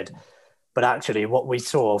going to SID. But actually what we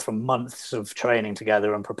saw from months of training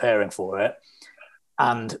together and preparing for it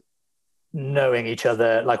and knowing each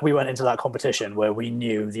other, like we went into that competition where we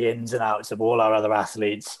knew the ins and outs of all our other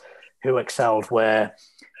athletes who excelled where,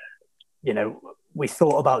 we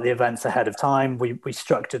thought about the events ahead of time. We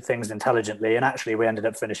structured things intelligently, and actually we ended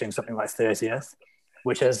up finishing something like 30th,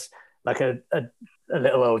 which is like a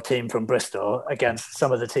little old team from Bristol against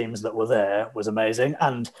some of the teams that were there was amazing.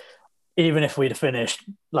 And even if we'd finished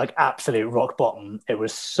like absolute rock bottom, it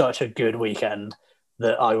was such a good weekend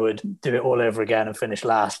that I would do it all over again and finish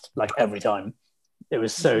last like every time. It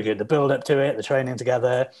was so good. The build up to it, the training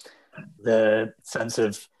together, the sense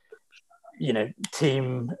of,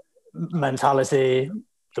 team mentality,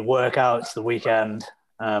 the workouts, the weekend.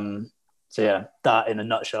 So yeah, that in a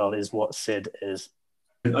nutshell is what SID is.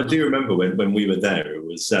 I do remember when we were there, it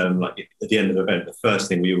was like at the end of the event, the first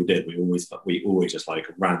thing we all did, we always just like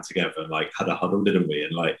ran together and like had a huddle, didn't we?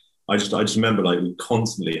 And like, I just remember like we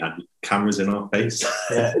constantly had cameras in our face.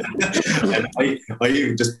 Yeah. And I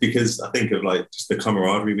even, just because I think of like just the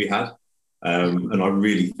camaraderie we had. And I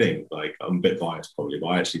really think, like, I'm a bit biased probably, but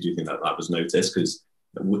I actually do think that was noticed because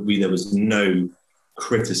there was no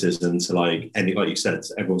criticism to like any, like you said,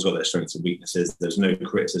 everyone's got their strengths and weaknesses. There's no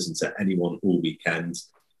criticism to anyone all weekend.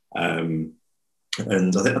 And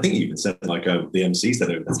I think you even said like the MC said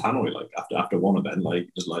over the tannoy, like after one event, like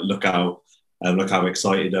just like look how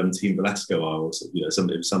excited Team Valesco are, or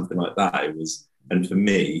it was something like that. It was, and for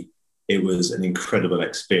me, it was an incredible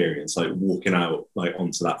experience, like walking out like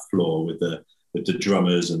onto that floor with the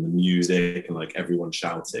drummers and the music and like everyone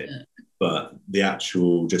shouting. Yeah. But the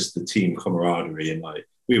actual, just the team camaraderie, and like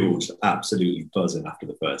we were all just absolutely buzzing after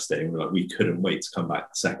the first day, and we couldn't wait to come back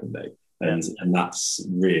the second day. And that's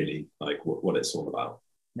really like what it's all about.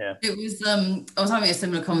 Yeah, it was. I was having a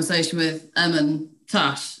similar conversation with Em and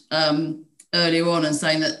Tash earlier on, and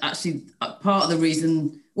saying that actually part of the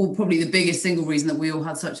reason, or probably the biggest single reason that we all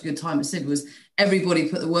had such a good time at SID was everybody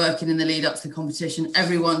put the work in the lead up to the competition.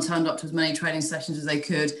 Everyone turned up to as many training sessions as they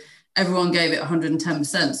could. Everyone gave it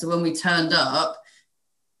 110%. So when we turned up,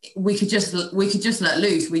 we could just let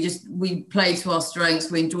loose. We played to our strengths.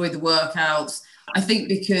 We enjoyed the workouts. I think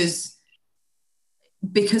because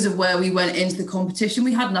because of where we went into the competition,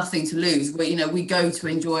 we had nothing to lose. We go to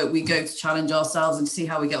enjoy it, we go to challenge ourselves and see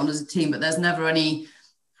how we get on as a team, but there's never any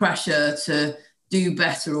pressure to do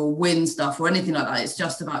better or win stuff or anything like that. It's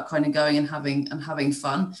just about kind of going and having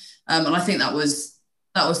fun. And I think that was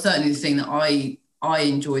certainly the thing that I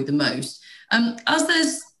enjoyed the most. As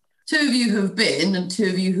there's two of you who have been and two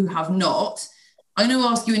of you who have not, I'm going to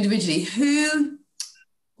ask you individually,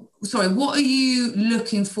 what are you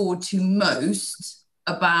looking forward to most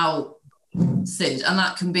about SID? And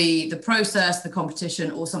that can be the process, the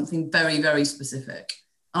competition, or something very, very specific.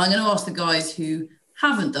 And I'm going to ask the guys who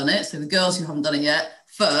haven't done it, so the girls who haven't done it yet,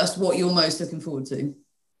 first, what you're most looking forward to.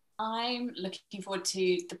 I'm looking forward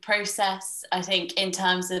to the process. I think in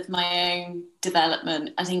terms of my own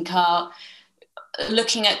development, I think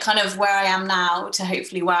looking at kind of where I am now to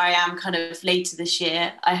hopefully where I am kind of later this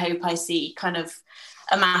year, I hope I see kind of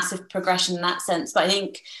a massive progression in that sense. But I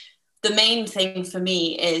think the main thing for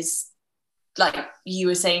me is, like you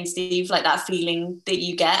were saying, Steve, like that feeling that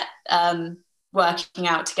you get working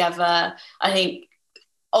out together. I think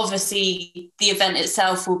obviously the event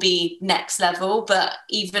itself will be next level, but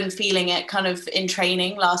even feeling it kind of in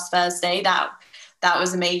training last Thursday, that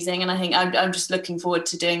was amazing. And I think I'm just looking forward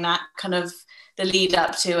to doing that, kind of the lead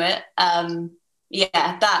up to it.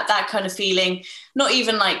 That kind of feeling, not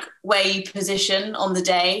even like where you position on the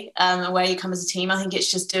day and where you come as a team. I think it's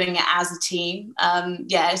just doing it as a team.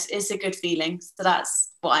 It's a good feeling. So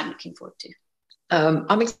that's what I'm looking forward to.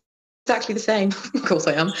 I'm exactly the same. Of course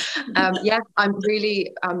I am. I'm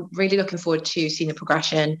really looking forward to seeing the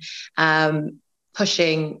progression,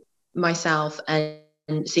 pushing myself and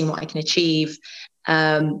seeing what I can achieve.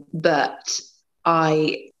 But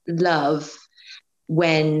I love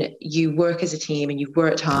when you work as a team and you've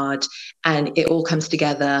worked hard and it all comes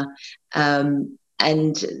together. And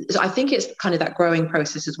so I think it's kind of that growing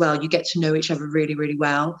process as well. You get to know each other really, really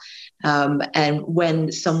well. And when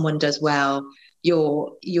someone does well,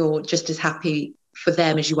 you're just as happy for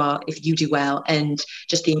them as you are if you do well, and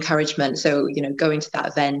just the encouragement. So, going to that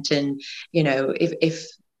event and, if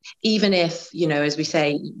even if, as we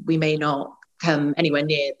say, we may not come anywhere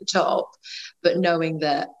near the top, but knowing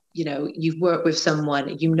that, you've worked with someone,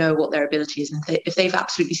 what their ability is, and if they've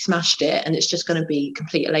absolutely smashed it and it's just going to be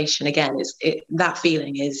complete elation again, that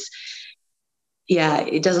feeling is,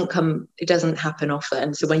 it doesn't happen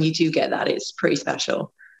often. So when you do get that, it's pretty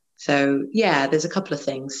special. So there's a couple of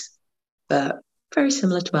things, but very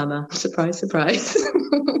similar to Emma. Surprise, surprise.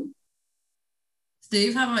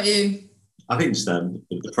 Steve, how about you? I think just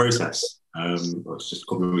the process. It's just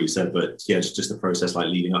probably what you said, but just the process, like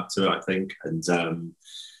leading up to it, I think, and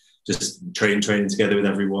just training together with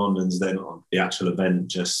everyone, and then on the actual event,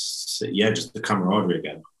 just the camaraderie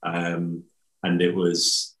again. And it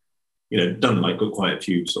was, done got quite a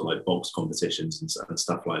few sort of like box competitions and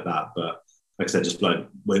stuff like that. But like I said, just like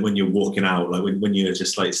when you're walking out, like when you're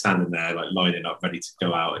just like standing there, like lining up, ready to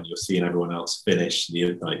go out, and you're seeing everyone else finish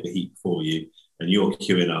the heat before you, and you're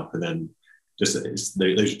queuing up, and then just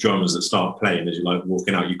those drummers that start playing as you're like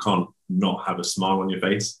walking out, you can't not have a smile on your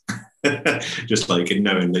face. Just like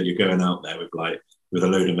knowing that you're going out there with a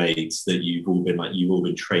load of mates that you've all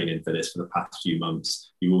been training for this for the past few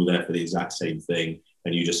months. You're all there for the exact same thing,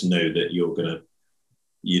 and you just know that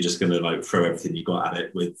you're just gonna like throw everything you got at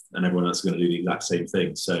it with, and everyone else is gonna do the exact same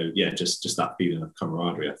thing. So just that feeling of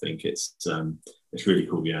camaraderie. I think it's really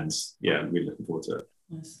cool. And I'm really looking forward to it.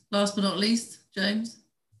 Nice. Last but not least, James.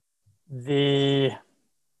 The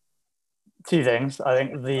two things. I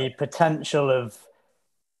think the potential of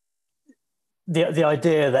the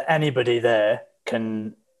idea that anybody there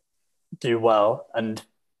can do well and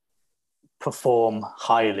perform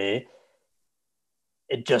highly.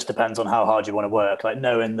 It just depends on how hard you want to work. Like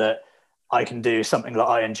knowing that I can do something that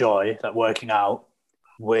I enjoy, like working out,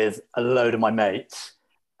 with a load of my mates,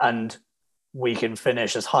 and we can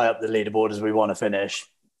finish as high up the leaderboard as we want to finish.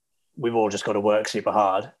 We've all just got to work super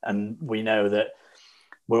hard, and we know that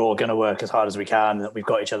we're all going to work as hard as we can, that we've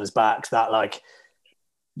got each other's backs,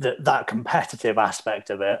 that competitive aspect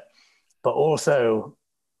of it. But also,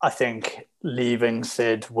 I think leaving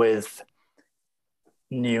SID with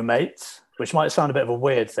new mates, which might sound a bit of a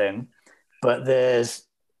weird thing, but there's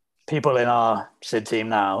people in our SID team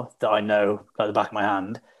now that I know like the back of my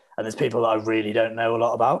hand, and there's people that I really don't know a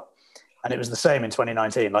lot about. And it was the same in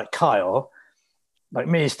 2019. Like Kyle, like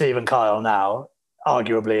me, Steve and Kyle now,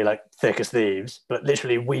 arguably like thick as thieves, but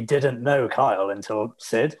literally we didn't know Kyle until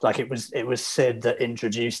SID. Like it was SID that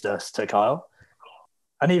introduced us to Kyle.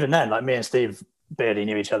 And even then, like me and Steve barely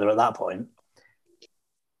knew each other at that point.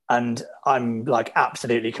 And I'm like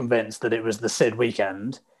absolutely convinced that it was the SID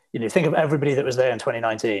weekend think of everybody that was there in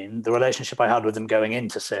 2019, the relationship I had with them going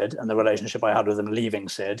into SID and the relationship I had with them leaving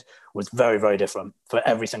SID was very, very different for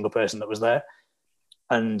every single person that was there.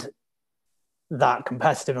 And that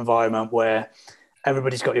competitive environment where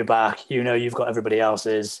everybody's got your back, you've got everybody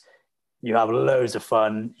else's, you have loads of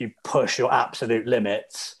fun, you push your absolute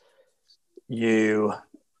limits, you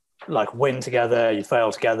win together, you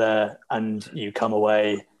fail together, and you come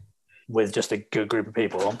away with just a good group of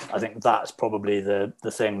people. I think that's probably the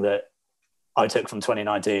thing that I took from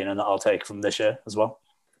 2019 and that I'll take from this year as well.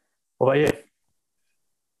 What about you?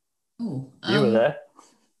 You were there.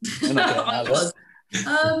 I was.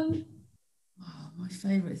 My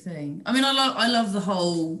favourite thing. I mean, I love the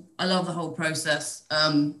whole process.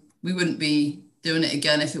 We wouldn't be doing it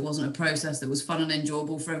again if it wasn't a process that was fun and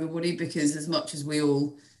enjoyable for everybody, because as much as we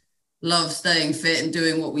all love staying fit and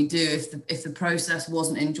doing what we do, if the process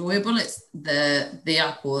wasn't enjoyable, it's the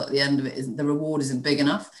apple at the end of it isn't, the reward isn't big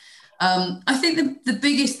enough. I think the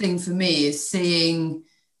biggest thing for me is seeing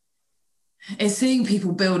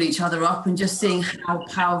people build each other up, and just seeing how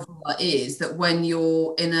powerful that is, that when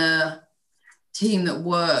you're in a team that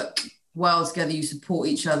work well together, you support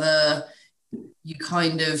each other,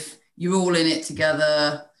 you're all in it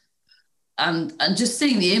together. And just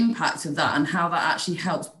seeing the impact of that and how that actually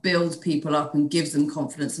helps build people up and gives them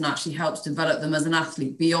confidence and actually helps develop them as an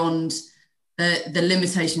athlete beyond the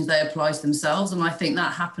limitations they apply to themselves. And I think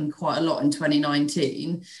that happened quite a lot in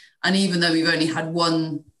 2019. And even though we've only had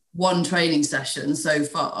one training session so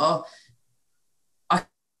far, I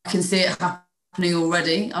can see it happening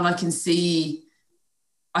already. And I can see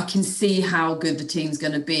how good the team's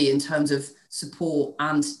going to be in terms of support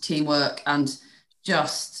and teamwork and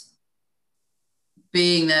just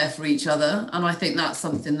being there for each other. And I think that's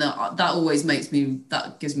something that always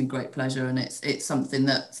gives me great pleasure. And it's something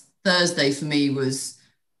that Thursday for me was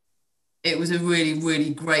a really,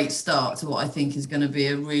 really great start to what I think is going to be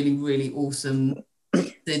a really, really awesome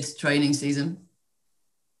SID training season.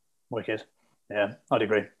 Wicked. Yeah, I'd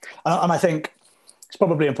agree. And I think it's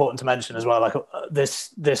probably important to mention as well,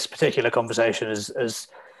 this particular conversation has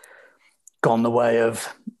gone the way of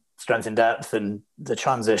strength in depth and the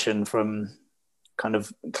transition from kind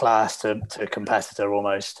of class to competitor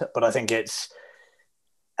almost. But I think it's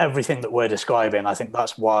everything that we're describing. I think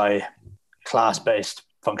that's why class-based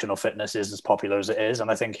functional fitness is as popular as it is.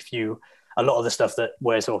 And I think a lot of the stuff that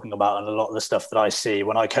we're talking about and a lot of the stuff that I see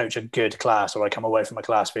when I coach a good class, or I come away from a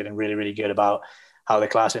class feeling really, really good about how the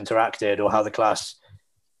class interacted or how the class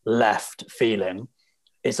left feeling,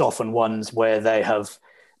 it's often ones where they have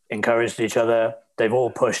encouraged each other, they've all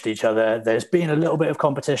pushed each other, there's been a little bit of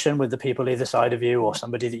competition with the people either side of you or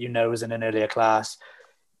somebody that you know was in an earlier class.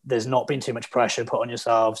 There's not been too much pressure put on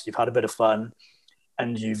yourselves, you've had a bit of fun,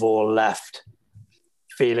 and you've all left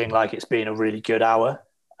feeling like it's been a really good hour.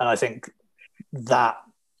 And I think that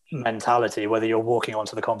mentality, whether you're walking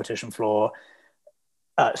onto the competition floor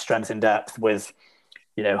at strength in depth with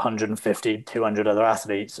 150, 200 other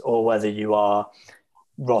athletes, or whether you are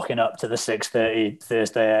rocking up to the 6:30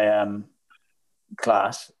 Thursday AM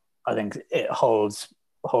class, I think it holds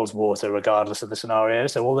water regardless of the scenario.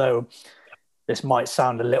 So although this might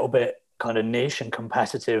sound a little bit kind of niche and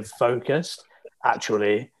competitive focused,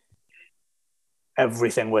 actually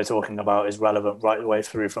everything we're talking about is relevant right the way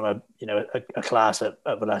through from a class at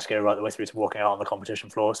Valesco right the way through to walking out on the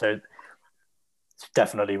competition floor. So it's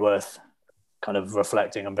definitely worth kind of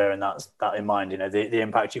reflecting and bearing that in mind. The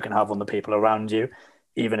impact you can have on the people around you,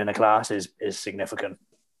 even in a class, is significant.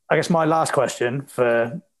 I guess my last question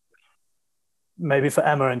for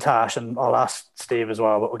Emma and Tash, and I'll ask Steve as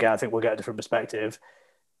well, but again, I think we'll get a different perspective.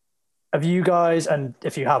 Have you guys, and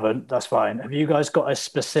if you haven't, that's fine, have you guys got a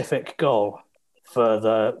specific goal for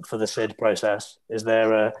the SID process? Is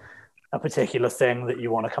there a particular thing that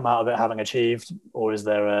you want to come out of it having achieved, or is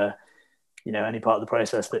there any part of the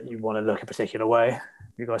process that you want to look a particular way?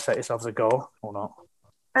 Have you guys set yourselves a goal or not?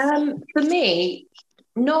 For me,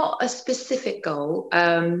 not a specific goal.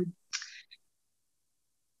 I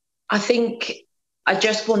think I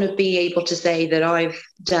just want to be able to say that I've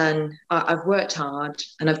worked hard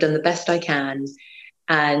and I've done the best I can.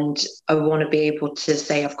 And I want to be able to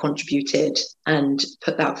say I've contributed and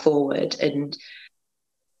put that forward. And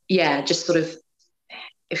yeah, just sort of,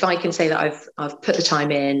 if I can say that I've put the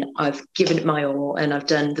time in, I've given it my all, and I've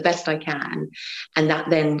done the best I can, and that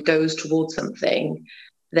then goes towards something,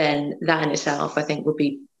 then that in itself, I think, would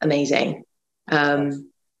be amazing. So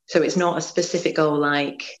it's not a specific goal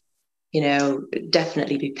like,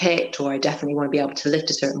 definitely be picked, or I definitely want to be able to lift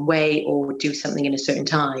a certain weight or do something in a certain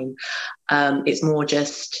time. It's more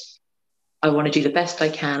just I want to do the best I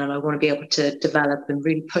can, and I want to be able to develop and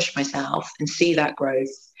really push myself and see that growth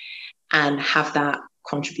and have that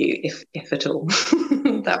contribute, if at all.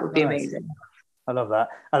 That would be amazing. I love that.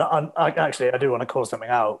 And I do want to call something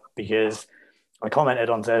out, because I commented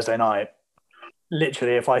on Thursday night,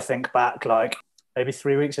 literally, if I think back like maybe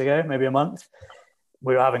 3 weeks ago, maybe a month,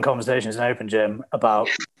 we were having conversations in Open Gym about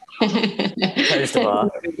toaster bar,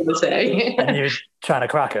 and you were trying to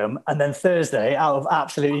crack them. And then Thursday, out of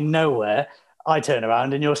absolutely nowhere, I turn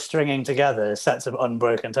around and you're stringing together sets of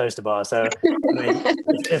unbroken toaster bars. So, I mean,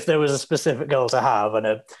 if there was a specific goal to have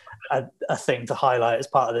and a thing to highlight as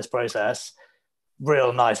part of this process,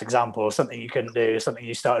 real nice example, something you couldn't do, something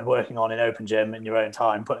you started working on in Open Gym in your own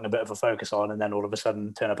time, putting a bit of a focus on, and then all of a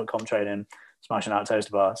sudden turn up at comp training, smashing out a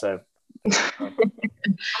toaster bar. So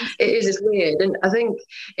it's weird. And I think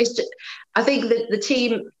that the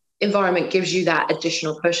team environment gives you that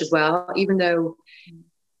additional push as well, even though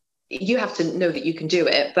you have to know that you can do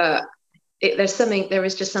it, but there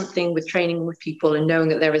is just something with training with people and knowing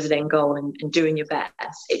that there is an end goal and doing your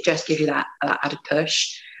best. It just gives you that added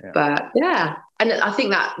push. Yeah. But yeah, and I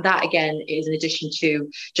think that again is in addition to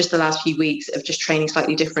just the last few weeks of just training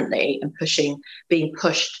slightly differently and being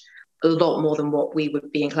pushed a lot more than what we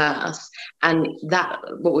would be in class. And that,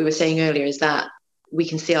 what we were saying earlier, is that we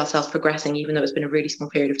can see ourselves progressing, even though it's been a really small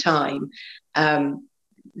period of time.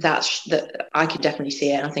 That I can definitely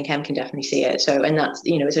see it, and I think Em can definitely see it. So, and that's,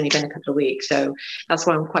 it's only been a couple of weeks, so that's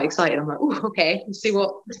why I'm quite excited. I'm like, oh, okay, let's see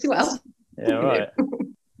what else. Yeah, right.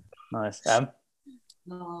 Nice.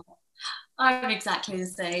 Oh, I'm exactly the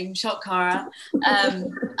same. Shock horror.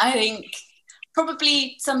 I think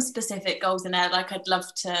probably some specific goals in there. Like, I'd love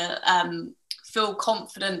to feel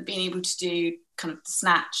confident being able to do kind of the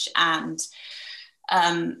snatch and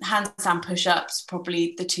handstand push-ups,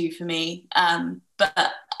 probably the two for me.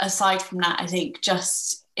 But aside from that, I think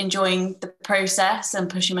just enjoying the process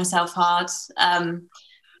and pushing myself hard,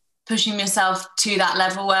 pushing myself to that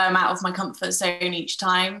level where I'm out of my comfort zone each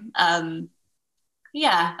time.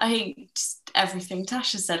 Yeah, I think just everything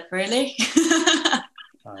Tasha said, really.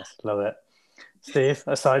 Nice, love it. Steve,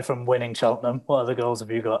 aside from winning Cheltenham, what other goals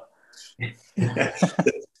have you got?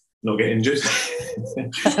 Not get injured.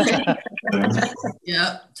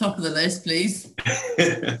 Yeah, top of the list, please.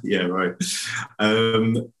 Yeah, right.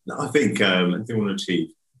 I think I want to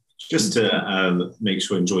achieve just to make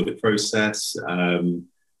sure I enjoy the process,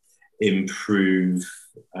 improve.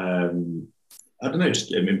 I don't know,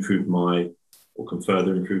 just can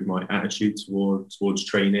further improve my attitude towards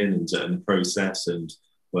training and the process, and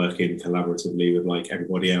working collaboratively with like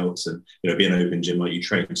everybody else. And being an Open Gym, like, you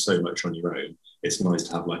train so much on your own. It's nice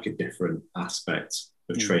to have like a different aspect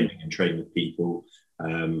of training and train with people.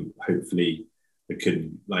 Hopefully it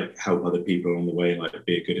can like help other people along the way, and like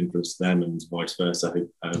be a good influence to them, and vice versa.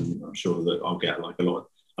 I'm sure that I'll get like a lot of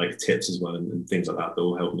like tips as well, and things like that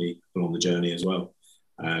will help me along the journey as well.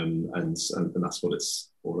 And that's what it's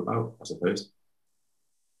all about, I suppose.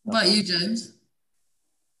 What about you, James?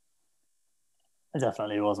 I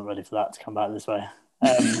definitely wasn't ready for that to come back this way.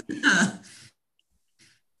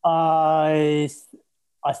 I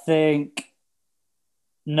think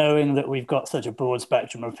knowing that we've got such a broad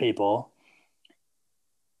spectrum of people,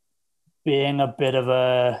 being a bit of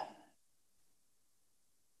a,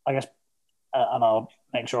 I guess, and I'll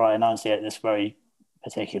make sure I enunciate this very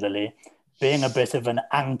particularly, being a bit of an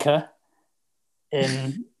anchor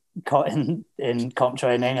in comp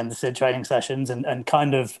training and the SID training sessions, and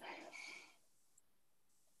kind of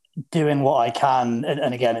doing what I can,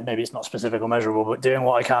 and again, maybe it's not specific or measurable, but doing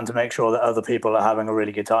what I can to make sure that other people are having a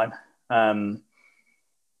really good time. I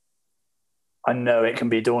know it can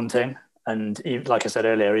be daunting, and like I said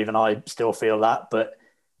earlier, even I still feel that, but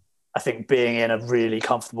I think being in a really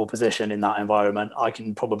comfortable position in that environment, I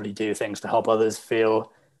can probably do things to help others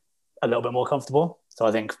feel a little bit more comfortable. So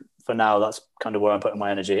I think for now, that's kind of where I'm putting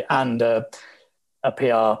my energy. And a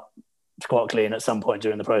PR squat clean at some point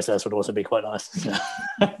during the process would also be quite nice.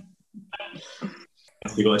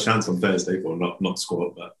 You got a chance on Thursday for not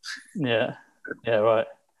squat, but yeah, right.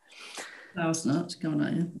 That was nuts coming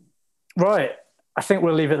at you. Right, I think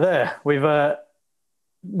we'll leave it there. We've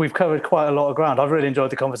covered quite a lot of ground. I've really enjoyed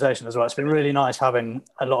the conversation as well. It's been really nice having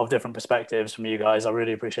a lot of different perspectives from you guys. I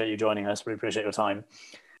really appreciate you joining us. We appreciate your time.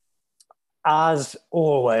 As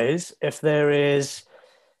always, if there is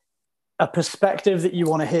a perspective that you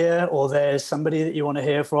want to hear, or there's somebody that you want to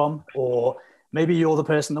hear from, or maybe you're the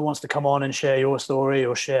person that wants to come on and share your story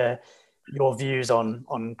or share your views on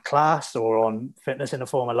class or on fitness in a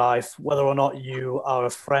former life, whether or not you are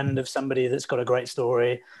a friend of somebody that's got a great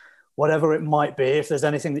story, whatever it might be. If there's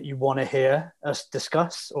anything that you want to hear us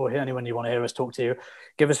discuss or anyone you want to hear us talk to,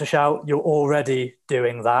 give us a shout. You're already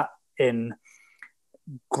doing that in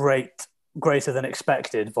greater than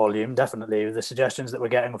expected volume. Definitely the suggestions that we're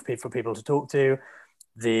getting for people to talk to,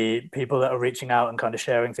 the people that are reaching out and kind of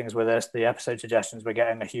sharing things with us, the episode suggestions we're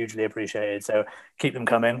getting are hugely appreciated. So keep them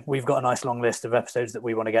coming. We've got a nice long list of episodes that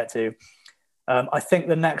we want to get to. I think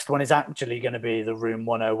the next one is actually going to be the Room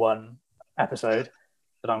 101 episode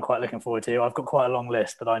that I'm quite looking forward to. I've got quite a long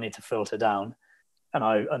list that I need to filter down. And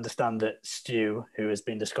I understand that Stu, who has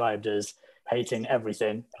been described as hating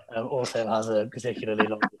everything, also has a particularly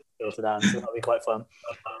long list to filter down. So that'll be quite fun.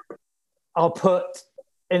 I'll put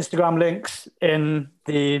Instagram links in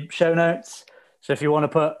the show notes. So if you want to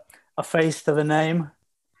put a face to the name,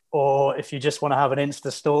 or if you just want to have an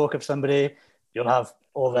Insta stalk of somebody, you'll have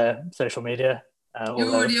all their social media.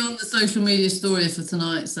 You're already on the social media story for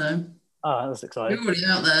tonight, so. Oh, that's exciting. You're already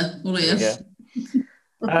out there, all of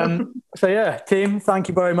you. So yeah, team, thank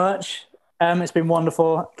you very much. It's been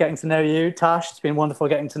wonderful getting to know you. Tash, it's been wonderful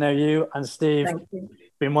getting to know you. And Steve,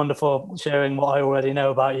 it's been wonderful sharing what I already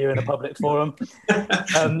know about you in a public forum.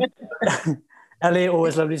 Ellie,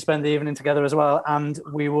 always lovely to spend the evening together as well. And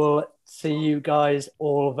we will see you guys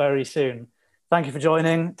all very soon. Thank you for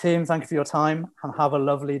joining, team. Thank you for your time and have a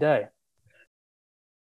lovely day.